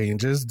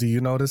changes. Do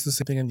you notice the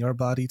same thing in your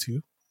body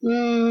too?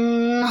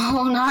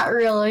 No, not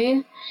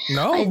really.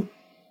 No? I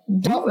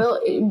don't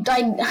really.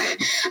 I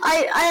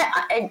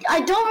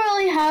don't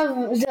really have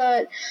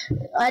the.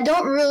 I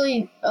don't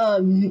really.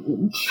 I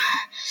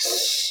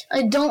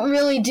don't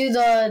really do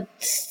the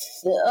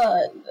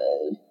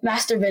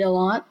masturbate a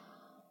lot.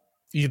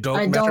 You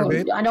don't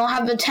masturbate? I don't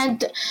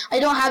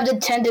have the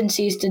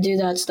tendencies to do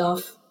that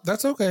stuff.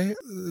 That's okay.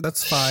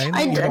 That's fine.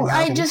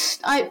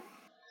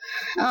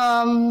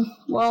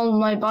 Well,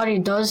 my body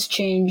does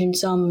change in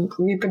some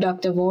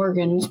reproductive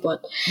organs,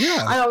 but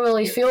yeah. I don't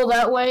really feel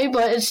that way,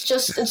 but it's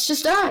just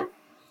that.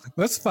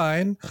 That's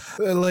fine.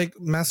 Like,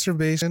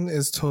 masturbation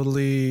is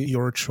totally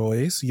your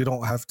choice. You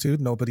don't have to.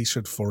 Nobody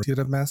should force you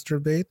to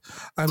masturbate.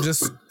 I'm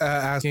just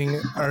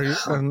asking,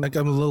 I'm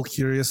a little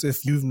curious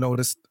if you've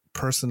noticed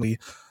personally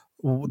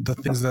the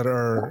things that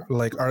are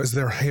like, is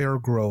there hair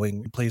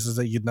growing in places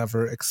that you'd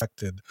never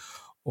expected?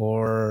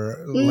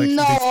 Or like,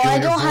 no, I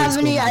don't have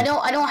any. I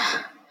don't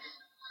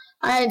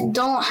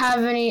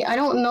have any. I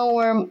don't know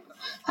where.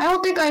 I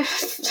don't think I've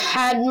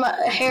had my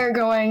hair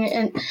growing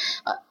in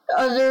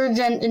other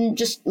than in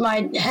just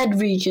my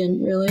head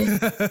region, really.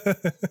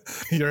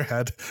 Your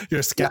head,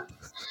 your scalp.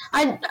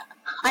 It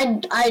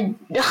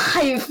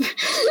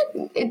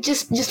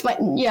just my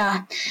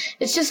yeah.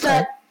 It's just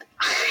that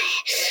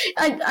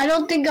I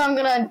don't think I'm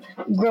gonna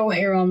grow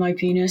hair on my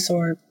penis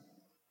or.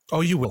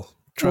 Oh, you will.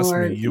 Trust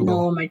me, you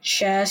will. On my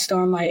chest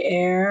or my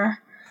ear.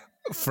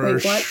 For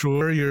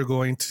sure, you're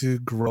going to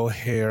grow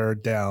hair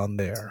down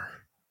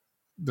there.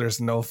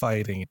 There's no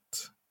fighting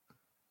it.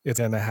 It's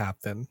gonna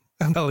happen.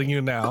 I'm telling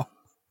you now.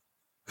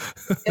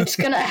 It's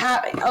gonna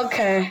happen.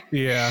 Okay.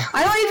 Yeah.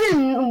 I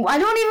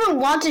don't even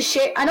want to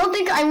shave. I don't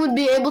think I would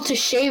be able to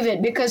shave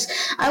it because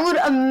I would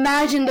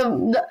imagine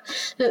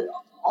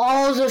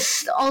all the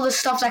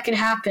stuff that could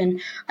happen.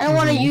 I don't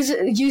want to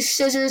use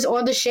scissors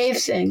or the shave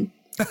thing.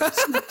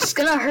 It's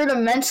gonna hurt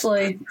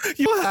immensely.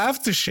 You don't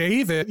have to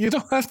shave it. You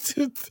don't have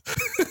to.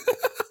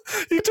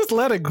 You just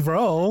let it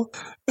grow.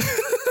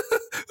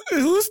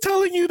 Who's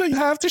telling you that you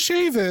have to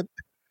shave it?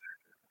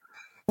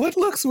 What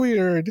looks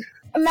weird?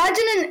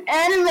 Imagine an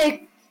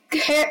anime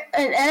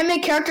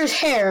character's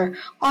hair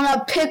on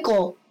a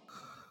pickle.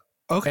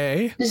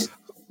 Okay.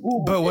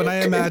 But when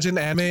I imagine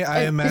anime,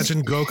 I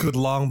imagine Goku with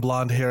long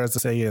blonde hair as a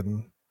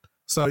Saiyan.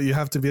 So you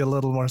have to be a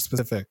little more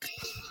specific.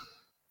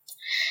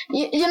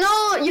 You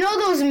know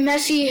those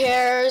messy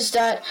hairs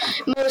that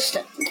most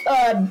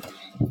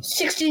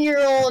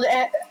 16-year-old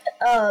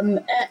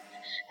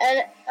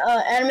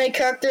anime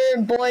character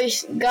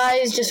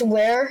guys just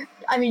wear.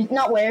 I mean,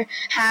 not wear,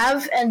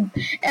 have, and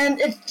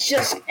it's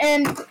just,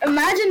 and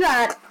imagine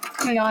that.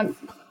 Hang on,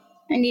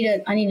 I need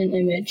an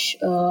image.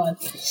 Are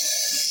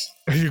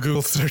you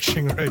Google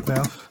searching right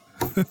now?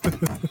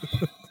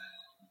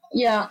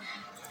 Yeah,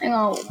 hang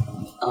on.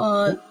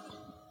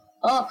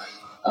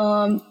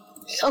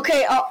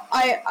 Okay,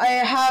 I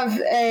have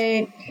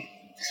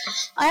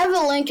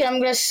a link and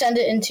I'm gonna send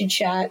it into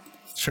chat.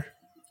 Sure.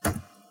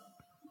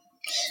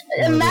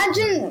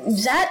 Imagine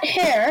that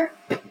hair.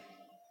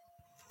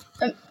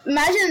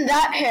 Imagine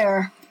that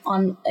hair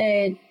on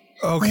a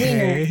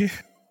okay. wiener.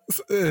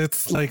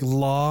 It's like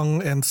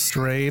long and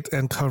straight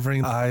and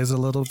covering the eyes a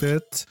little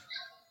bit.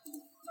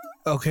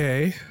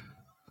 Okay.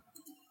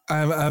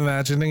 I'm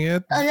imagining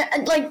it.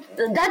 Like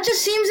that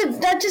just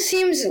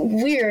seems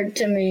weird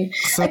to me.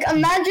 So, like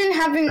imagine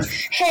having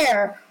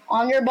hair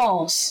on your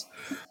balls.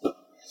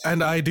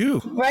 And I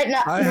do. Right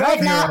now. I have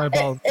hair on my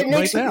balls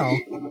right now.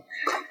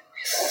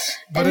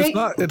 But it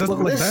doesn't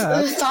look like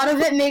that. The thought of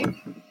it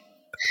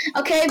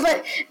okay,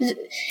 but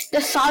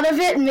the thought of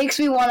it makes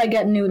me want to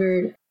get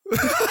neutered.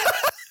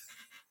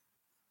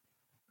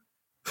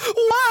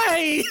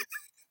 Why?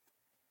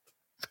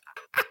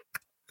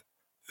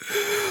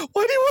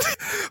 Why do you want?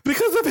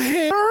 Because of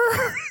hair?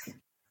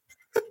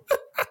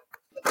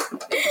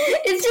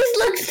 It's It just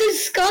looks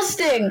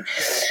disgusting.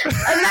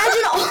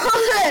 Imagine all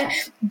the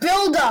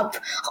buildup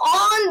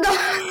on the.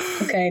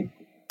 Okay.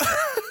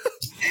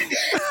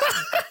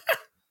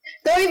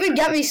 Don't even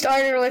get me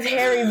started with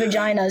hairy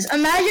vaginas.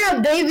 Imagine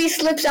a baby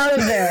slips out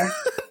of there.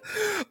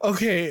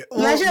 Okay.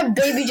 Well, Imagine a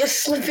baby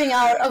just slipping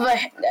out of a.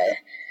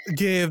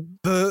 Gabe,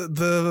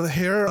 the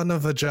hair on a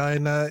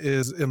vagina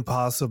is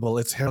impossible.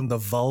 It's hair on the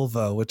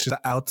vulva, which is the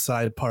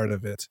outside part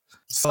of it.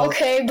 So,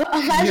 Okay, but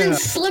imagine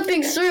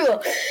slipping through.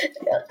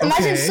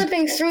 Imagine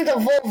slipping through the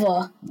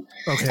vulva.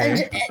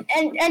 Okay.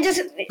 And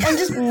just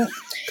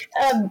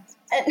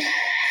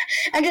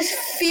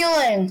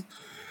feeling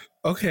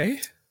Okay.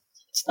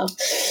 stuff.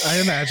 I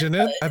imagine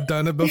it. I've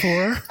done it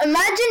before.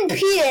 Imagine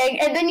peeing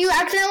and then you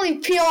accidentally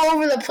pee all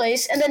over the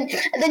place and then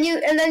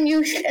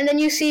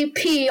you see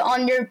pee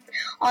on your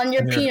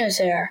penis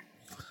hair.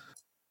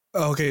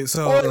 Okay,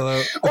 so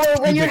Or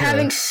when you're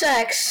having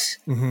sex.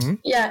 Mm-hmm.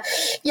 Yeah,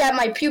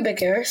 my pubic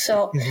hair.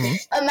 So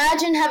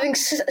imagine having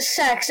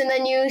sex and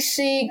then you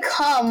see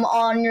cum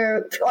on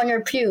your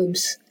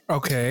pubes.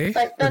 Okay,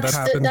 Like that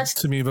happened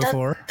to me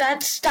before.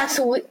 That's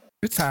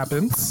It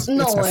happens.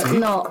 no, It's messy.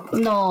 no. Yeah.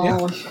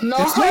 No.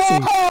 It's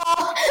messy.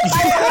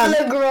 I don't want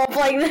to grow up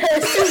like this.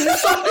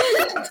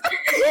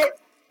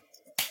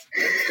 I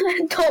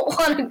don't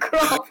want to grow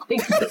up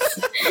like this.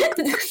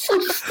 This is so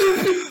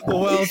stupid.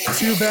 Well,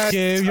 too bad,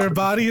 Gabe. Your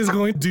body is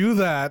going to do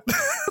that.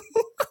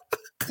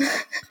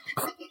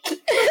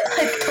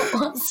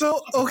 So,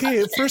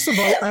 okay, first of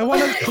all, I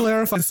want to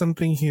clarify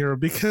something here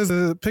because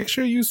the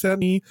picture you sent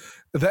me,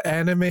 the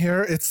anime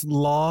hair, it's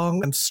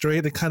long and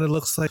straight. It kind of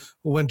looks like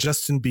when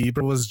Justin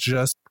Bieber was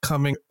just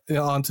coming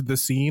onto the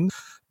scene.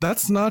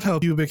 That's not how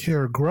pubic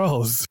hair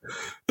grows.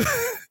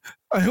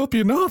 I hope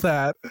you know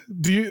that.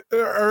 Do you?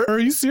 Are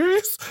you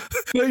serious?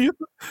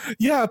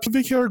 Yeah,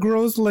 pubic hair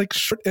grows like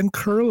short and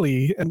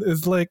curly and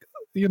is like,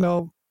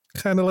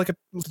 kind of like a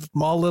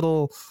small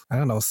little, I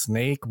don't know,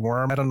 snake,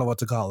 worm. I don't know what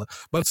to call it,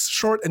 but it's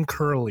short and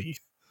curly.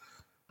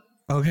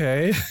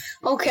 Okay.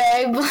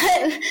 Okay, but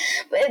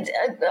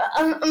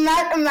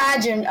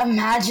imagine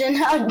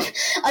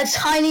a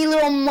tiny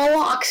little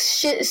mohawk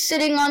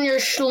sitting on your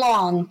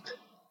schlong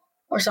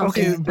or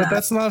something. Okay, like but that.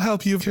 that's not how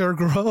pubic hair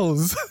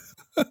grows.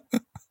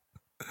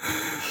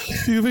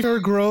 Pubic hair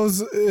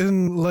grows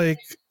in like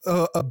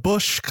a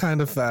bush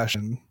kind of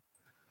fashion.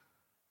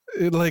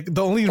 Like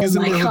the only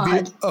reason it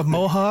would be a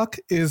mohawk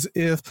is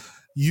if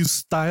you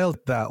style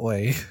it that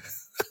way.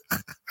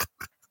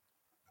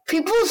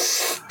 People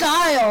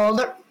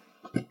style.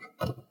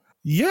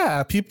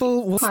 Yeah,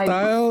 people will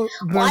style.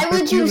 Why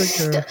would you?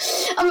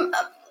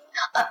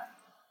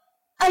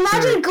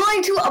 Imagine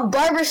going to a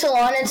barber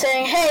salon and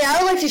saying, "Hey,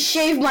 I would like to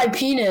shave my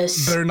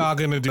penis." They're not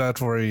going to do that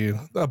for you.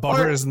 A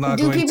barber is not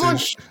going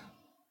to.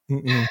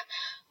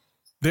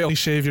 They only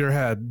shave your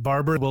head.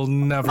 Barber will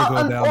never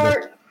go down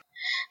there.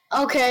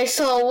 Okay,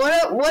 so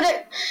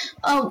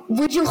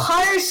would you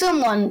hire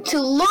someone to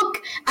look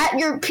at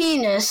your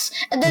penis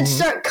and then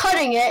start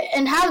cutting it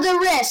and have the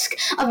risk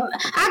of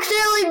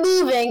accidentally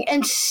moving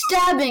and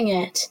stabbing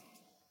it?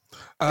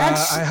 I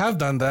have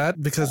done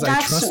that because I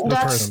trust the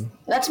person.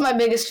 That's my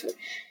biggest.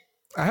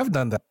 I have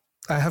done that.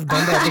 I have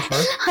done that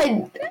before.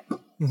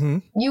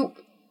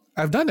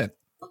 I've done it.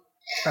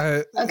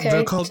 Okay.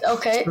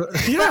 Okay.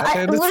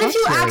 Yeah. But what if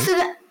you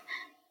accidentally?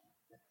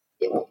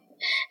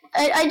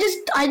 I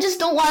just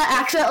don't want to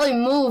accidentally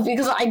move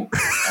because I'm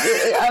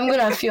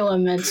gonna feel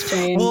immense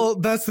pain. Well,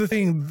 that's the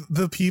thing.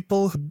 The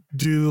people who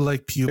do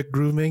like pubic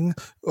grooming,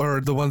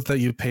 or the ones that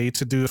you pay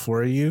to do it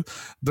for you,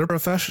 they're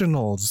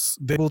professionals.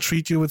 They will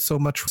treat you with so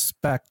much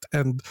respect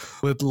and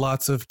with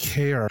lots of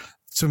care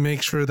to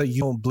make sure that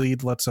you don't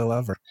bleed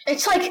whatsoever.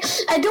 It's like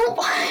I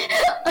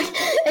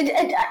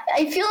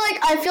feel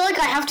like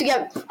I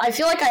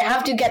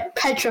have to get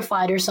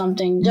petrified or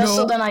something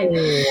so that.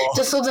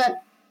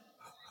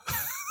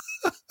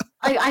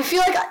 I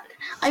feel like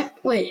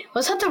wait,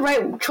 was that the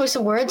right choice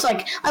of words?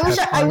 Like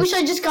I wish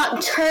I just got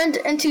turned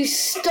into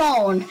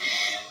stone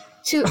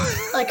to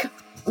like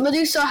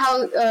Medusa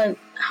how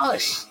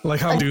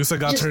Medusa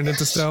got turned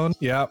into stone.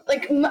 Yeah.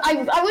 Like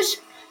I wish.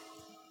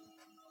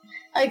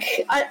 Like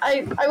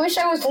I wish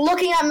I was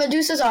looking at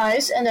Medusa's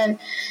eyes and then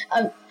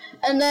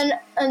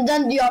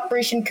the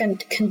operation can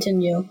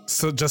continue.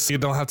 So just so you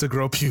don't have to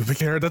grow pubic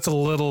hair. That's a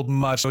little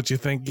much, don't you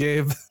think,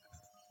 Gabe?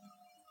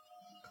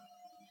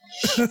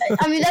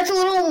 I mean, that's a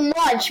little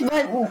much,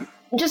 but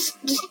just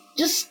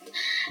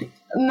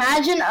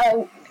imagine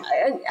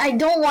I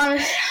don't want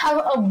to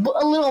have a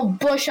little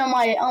bush on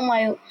my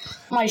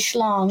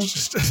schlong.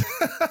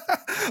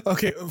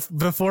 Okay,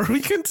 before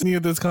we continue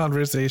this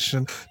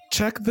conversation,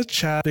 check the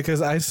chat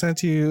because I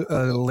sent you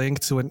a link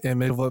to an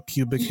image of what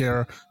pubic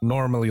hair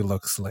normally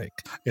looks like.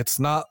 It's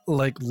not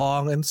like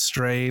long and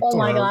straight or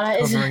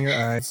covering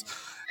your eyes.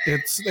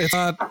 It's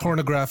not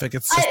pornographic.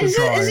 It's just a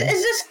drawing.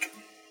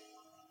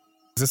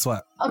 Is this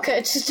what? Okay,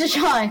 it's just a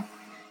drawing.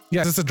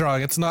 Yeah, it's just a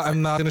drawing. It's not.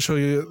 I'm not going to show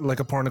you like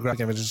a pornographic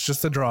image. It's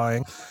just a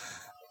drawing.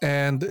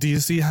 And do you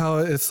see how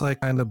it's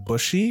like kind of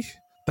bushy?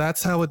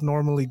 That's how it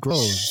normally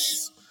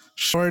grows.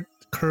 Short,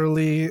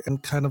 curly,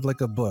 and kind of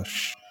like a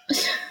bush.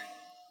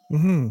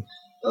 Mm-hmm.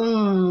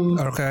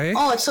 Okay.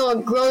 Oh, so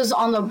it grows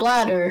on the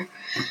bladder.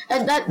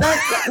 And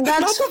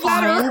that's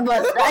fine,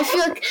 but I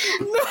feel like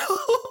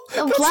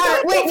the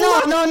bladder. Wait,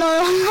 no,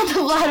 not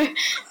the bladder.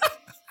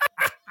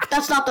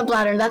 That's not the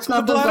bladder. That's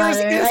not the Bladder's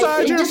bladder.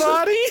 inside your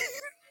body?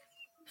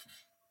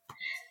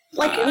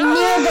 Like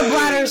near the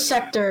bladder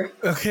sector.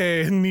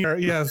 Okay, near,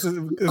 yes.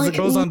 Like it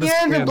goes on the near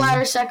skin. the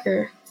bladder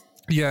sector.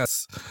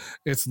 Yes,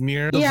 it's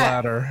near the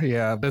bladder.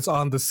 Yeah, it's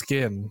on the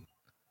skin.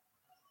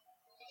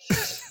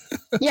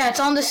 Yeah, it's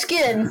on the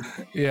skin.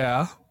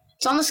 Yeah.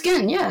 It's on the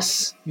skin,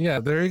 yes. Yeah,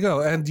 there you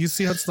go. And you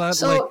see how it's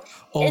not like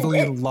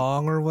overly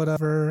long or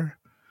whatever?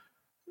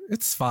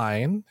 It's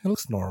fine. It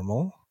looks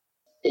normal.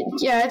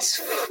 Yeah, it's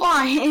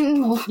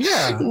fine.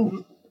 Yeah.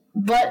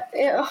 But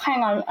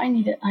hang on, I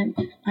need it.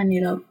 I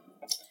need a.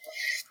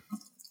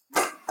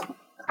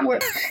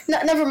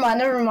 Never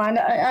mind.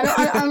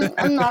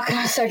 I'm not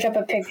gonna search up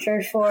a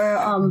picture for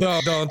No,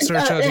 don't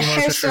search out a any more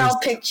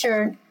hairstyle pictures.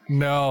 picture.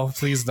 No,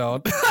 please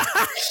don't.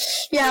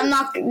 Yeah, I'm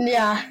not.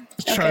 Yeah.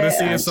 Try to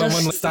see if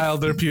someone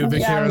styled their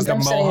pubic hair as a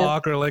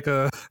mohawk or like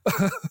a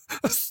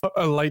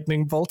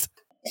lightning bolt.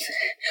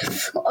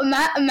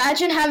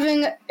 Imagine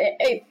having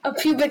a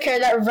pubic hair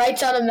that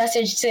writes out a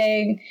message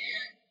saying,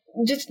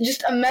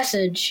 just a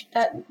message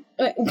that.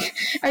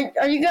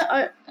 Are you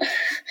gonna?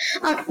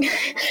 What?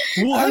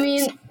 I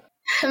mean,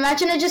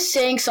 imagine it just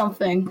saying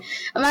something.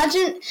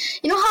 Imagine,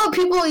 you know how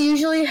people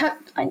usually have.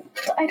 I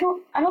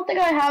don't think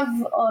I have.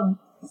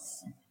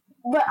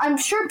 But I'm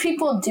sure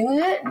people do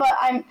it.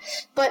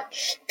 But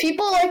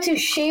people like to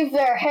shave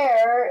their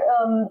hair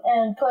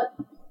and put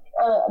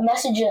a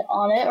message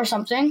on it or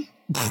something.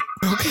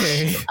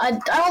 Okay. I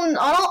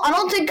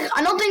don't think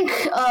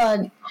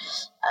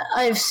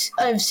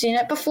I've seen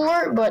it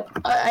before, but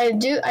I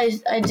do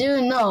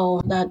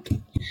know that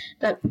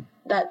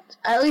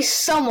at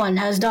least someone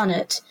has done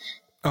it.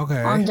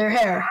 Okay. On their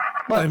hair.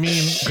 But, I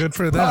mean, good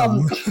for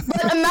them.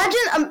 But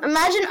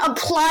imagine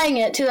applying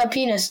it to the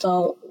penis,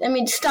 though. I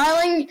mean,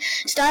 styling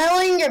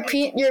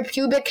your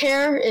pubic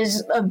hair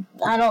is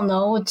I don't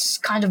know. It's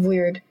kind of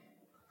weird.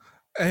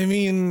 I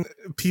mean,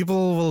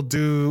 people will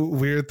do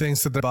weird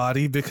things to their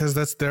body because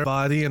that's their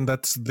body and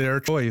that's their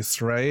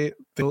choice, right?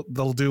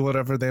 They'll do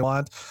whatever they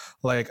want.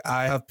 Like,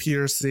 I have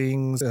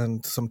piercings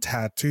and some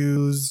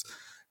tattoos,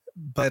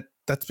 but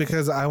that's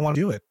because I want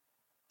to do it.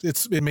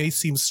 It may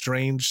seem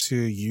strange to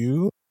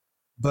you,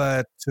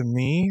 but to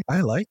me,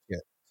 I like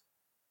it.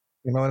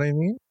 You know what I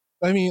mean?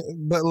 I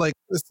mean, but like,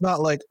 it's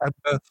not like I'm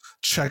gonna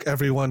check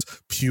everyone's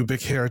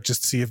pubic hair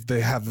just to see if they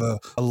have a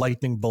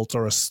lightning bolt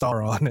or a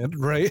star on it,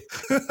 right?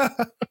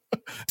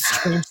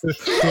 Strange to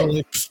go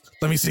like,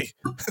 let me see.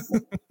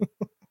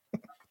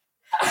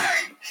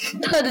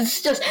 But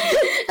it's just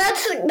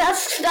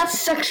that's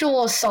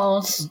sexual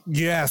assault.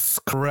 Yes,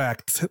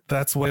 correct.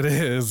 That's what it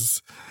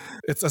is.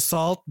 It's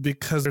assault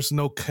because there's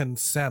no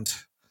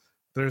consent.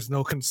 There's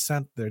no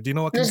consent there. Do you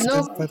know what consent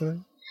is, by the way?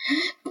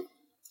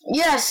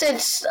 Yes,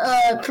 it's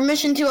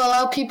permission to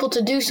allow people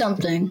to do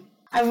something.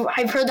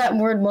 I've heard that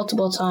word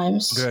multiple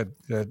times. Good.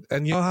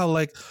 And you know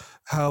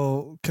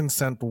how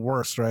consent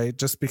works, right?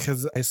 Just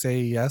because I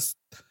say yes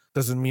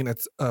doesn't mean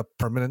it's a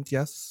permanent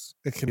yes.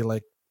 It can be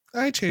like,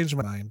 I changed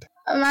my mind.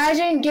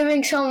 Imagine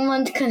giving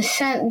someone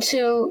consent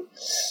to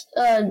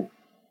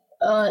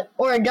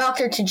or a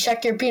doctor to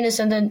check your penis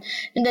and then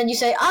you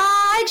say,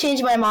 I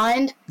changed my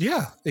mind.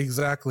 Yeah,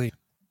 exactly.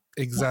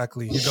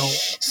 You don't.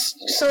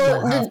 So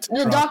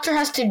the doctor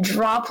has to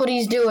drop what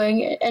he's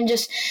doing and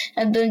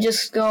then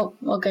just go,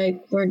 okay,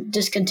 we're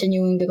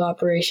discontinuing the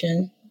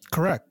operation.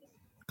 Correct.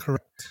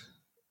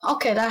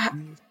 Okay,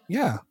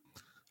 yeah.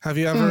 Have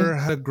you ever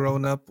had a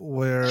grown up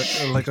where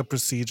like a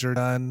procedure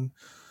done,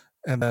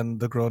 and then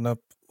the grown up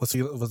was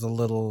a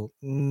little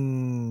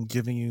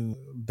giving you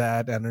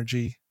bad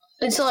energy?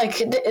 It's like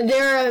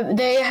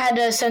they had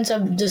a sense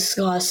of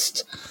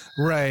disgust.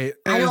 Right.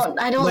 I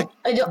don't.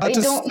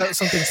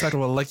 Something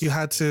sexual, like you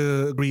had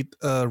to greet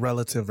a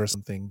relative or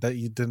something that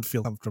you didn't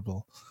feel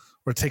comfortable,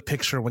 or take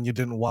picture when you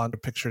didn't want a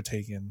picture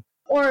taken,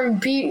 or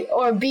be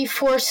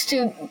forced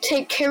to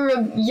take care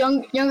of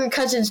younger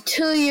cousins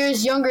 2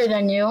 years younger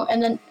than you,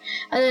 and then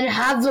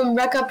have them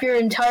wreck up your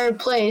entire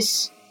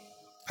place.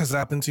 Has that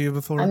happened to you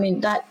before? I mean,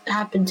 that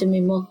happened to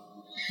me more.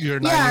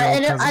 And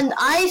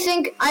I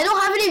think I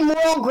don't have any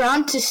moral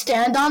ground to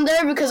stand on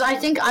there because I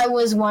think I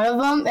was one of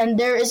them, and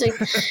there is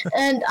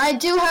and I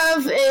do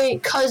have a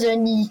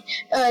cousin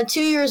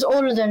 2 years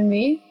older than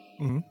me.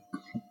 Mm-hmm.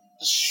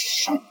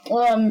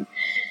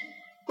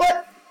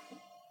 But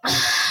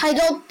I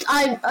don't.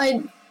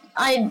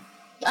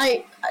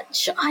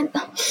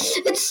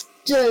 It's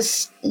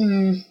just.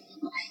 No,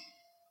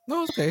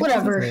 okay.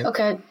 Whatever.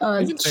 Okay.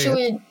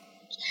 Should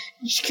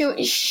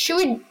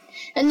we?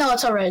 No,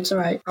 it's all right. It's all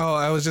right. Oh,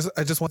 I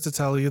just want to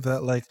tell you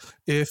that, like,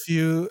 if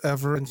you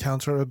ever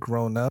encounter a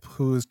grown-up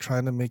who is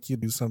trying to make you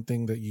do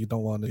something that you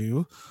don't want to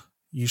do,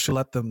 you should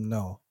let them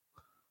know.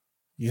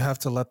 You have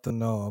to let them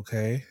know,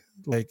 okay?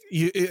 Like,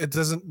 it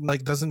doesn't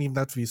even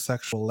have to be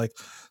sexual. Like,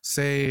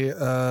 say,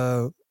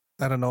 I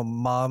don't know,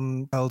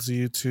 mom tells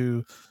you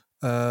to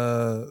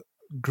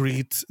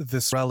greet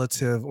this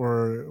relative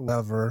or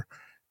whatever,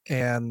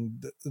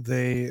 and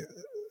they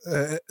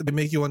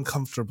make you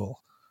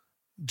uncomfortable,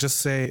 just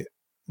say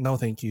no,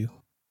 thank you.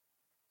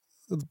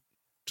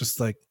 Just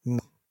like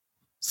no,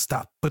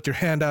 stop. Put your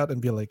hand out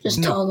and be like, Just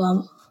no. tell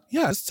them.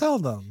 Yeah, just tell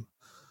them,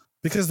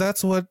 because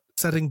that's what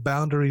setting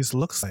boundaries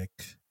looks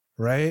like,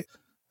 right?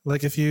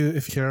 Like if you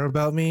care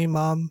about me,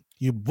 Mom,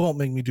 you won't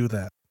make me do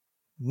that.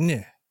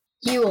 Nah.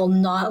 You will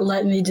not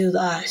let me do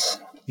that.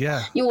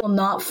 Yeah. You will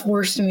not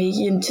force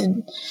me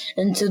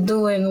into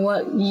doing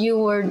what you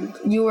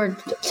were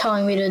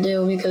telling me to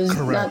do, because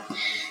Correct.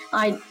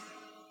 I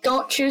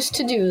don't choose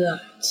to do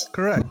that.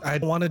 Correct. I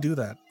don't want to do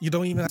that. You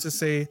don't even have to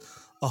say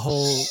a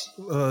whole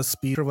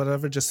speech or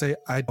whatever. Just say,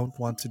 I don't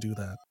want to do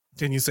that.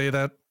 Can you say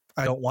that?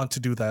 I don't want to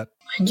do that.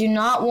 I do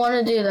not want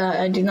to do that.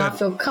 I do not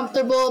feel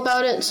comfortable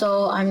about it,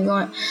 so I'm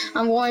going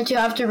to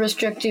have to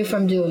restrict you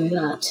from doing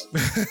that.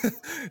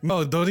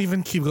 No, don't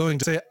even keep going.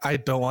 Just say, I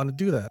don't want to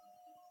do that.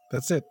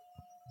 That's it.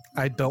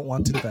 I don't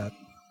want to do that.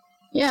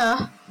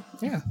 Yeah.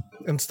 Yeah.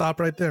 And stop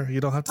right there.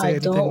 You don't have to say I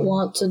anything. don't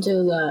want to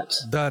do that.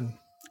 Done.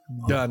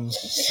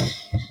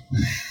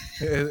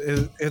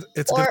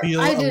 It's going to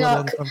feel a little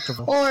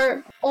uncomfortable.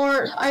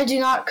 Or I do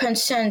not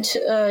consent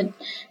you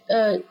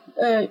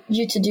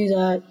to do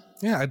that.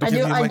 Yeah, I don't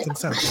give you my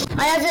consent.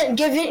 I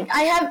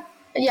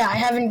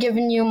haven't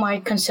given you my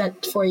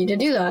consent for you to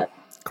do that.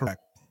 Correct.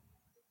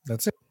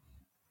 That's it.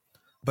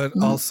 But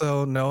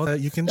also know that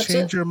you can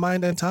change your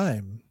mind in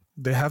time.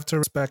 They have to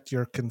respect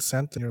your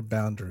consent and your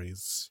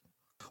boundaries.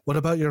 What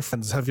about your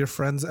friends? Have your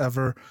friends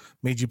ever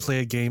made you play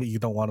a game that you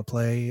don't want to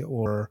play?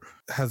 Or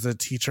has a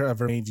teacher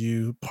ever made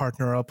you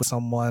partner up with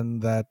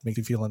someone that makes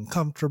you feel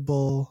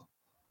uncomfortable?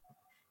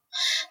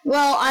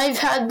 Well, I've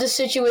had the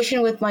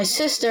situation with my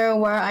sister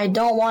where I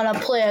don't want to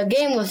play a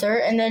game with her,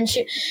 and then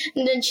she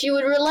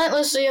would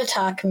relentlessly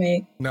attack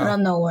me out of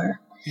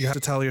nowhere. You have to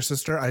tell your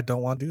sister, I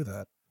don't want to do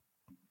that.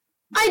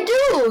 I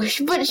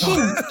do, but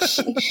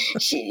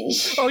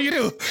she oh, you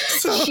do?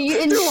 So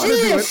she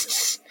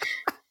insists.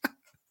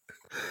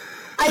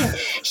 I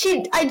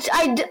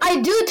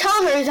do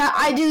tell her that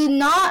I do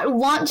not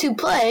want to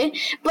play,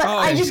 but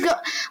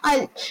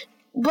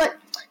but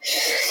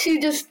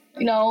she just,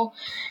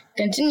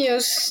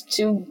 continues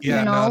to,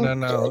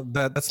 no.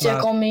 That's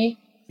tickle me.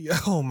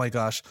 Oh my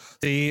gosh.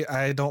 See,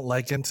 I don't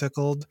like getting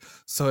tickled.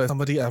 So if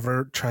somebody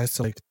ever tries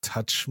to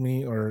touch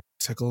me or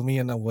tickle me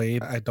in a way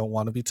I don't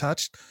want to be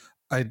touched,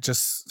 I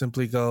just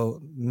simply go,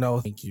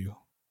 no, thank you.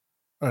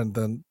 And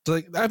then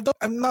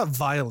I'm not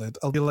violent.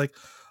 I'll be like,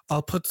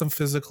 I'll put some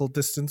physical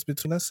distance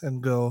between us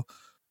and go,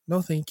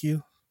 no, thank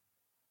you.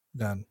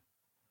 Done.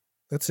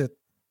 That's it.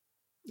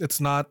 It's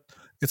not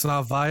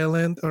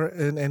violent or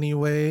in any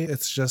way.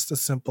 It's just a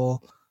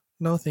simple,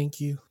 no, thank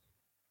you.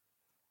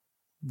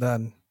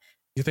 Done.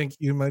 You think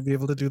you might be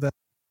able to do that?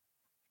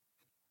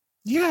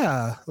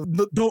 Yeah.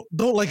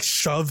 Don't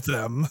shove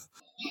them.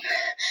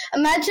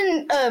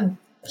 Imagine I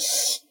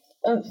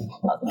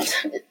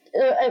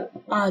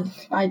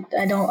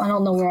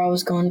don't know where I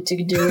was going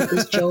to do with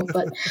this joke,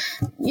 but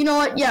you know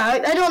what? Yeah,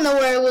 I don't know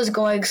where it was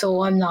going,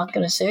 so I'm not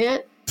gonna say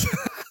it.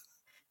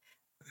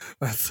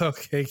 That's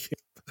okay.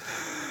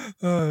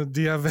 Do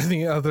you have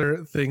any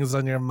other things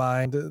on your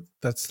mind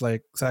that's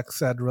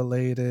sex ed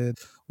related?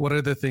 What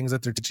are the things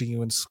that they're teaching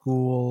you in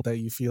school that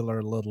you feel are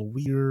a little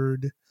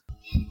weird?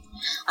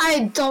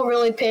 I don't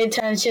really pay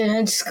attention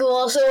in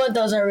school, so it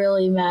doesn't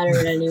really matter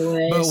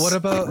anyways. But what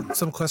about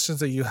some questions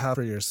that you have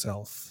for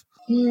yourself?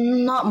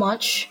 Not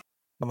much.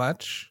 Not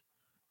much?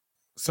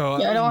 So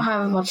yeah, I don't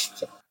have much.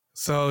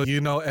 So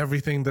you know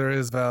everything there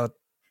is about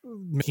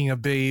making a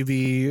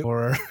baby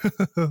or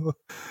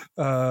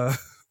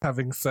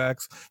having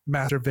sex,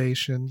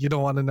 masturbation. You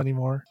don't want to know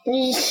anymore?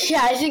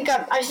 Yeah, I think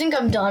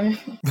I'm done.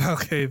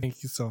 Okay,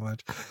 thank you so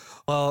much.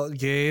 Well,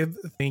 Gabe,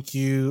 thank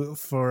you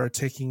for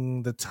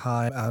taking the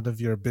time out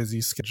of your busy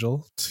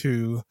schedule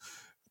to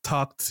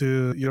talk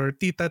to your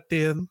tita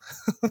Tin.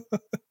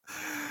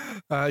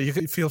 You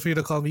can feel free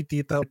to call me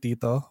tita or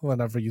tito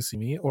whenever you see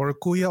me, or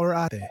kuya or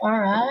ate. All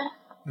right.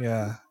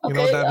 Yeah, you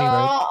know what that means,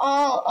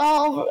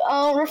 right?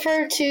 I'll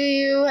refer to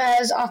you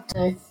as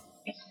ate.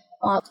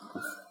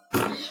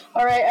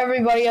 All right,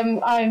 everybody. I'm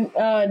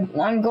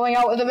going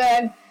out with a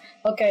bag.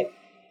 Okay.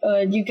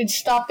 You can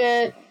stop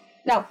it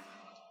now.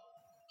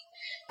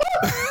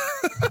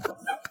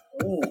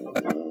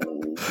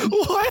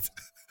 What?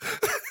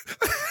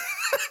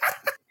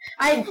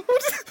 I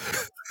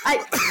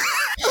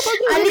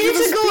needed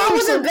to go out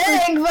with a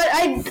bang, but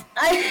I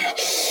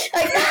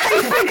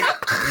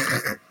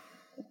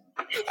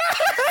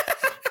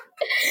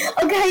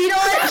okay, you know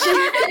what?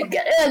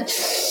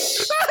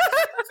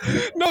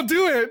 No,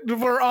 do it.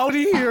 We're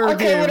already here.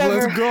 Okay, Gabe. whatever.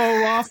 Let's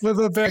go off with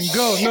a bang.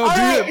 Go. No, All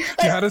do right. it.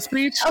 You had a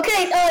speech?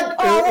 Okay,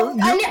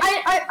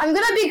 I'm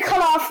gonna be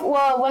cut off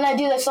when I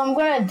do this, so I'm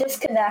gonna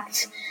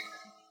disconnect.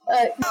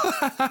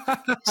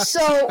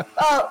 So,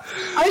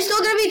 are you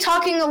still gonna be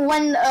talking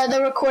when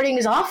the recording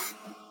is off?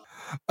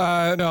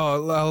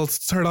 No, I'll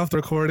turn off the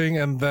recording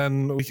and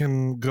then we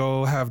can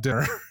go have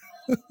dinner.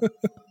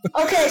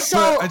 Okay, so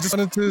but I just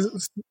wanted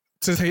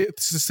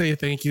say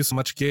thank you so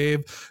much,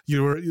 Gabe.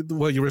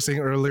 What you were saying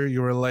earlier.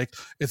 You were like,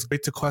 it's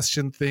great to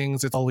question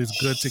things. It's always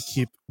good to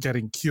keep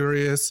getting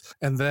curious.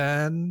 And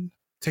then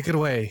take it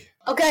away.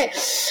 Okay,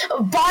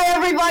 bye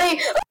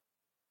everybody.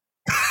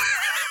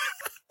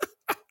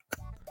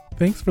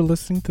 Thanks for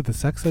listening to the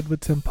Sex Ed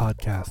with Tim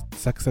podcast.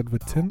 Sex Ed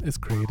with Tim is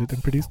created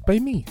and produced by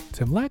me,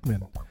 Tim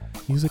Lagman.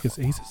 Music is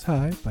Aces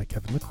High by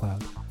Kevin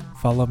MacLeod.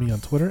 Follow me on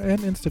Twitter and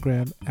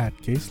Instagram at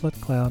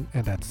GaySlutClown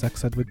and at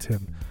Sex Ed with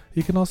Tim.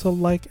 You can also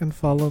like and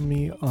follow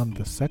me on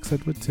the Sex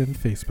Ed with Tim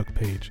Facebook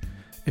page.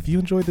 If you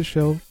enjoyed the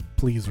show,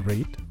 please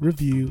rate,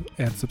 review,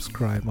 and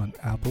subscribe on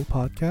Apple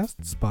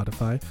Podcasts,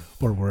 Spotify,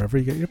 or wherever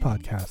you get your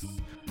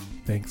podcasts.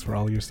 Thanks for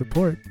all your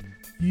support,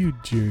 you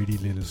dirty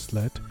little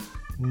slut.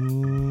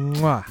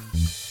 Mwah.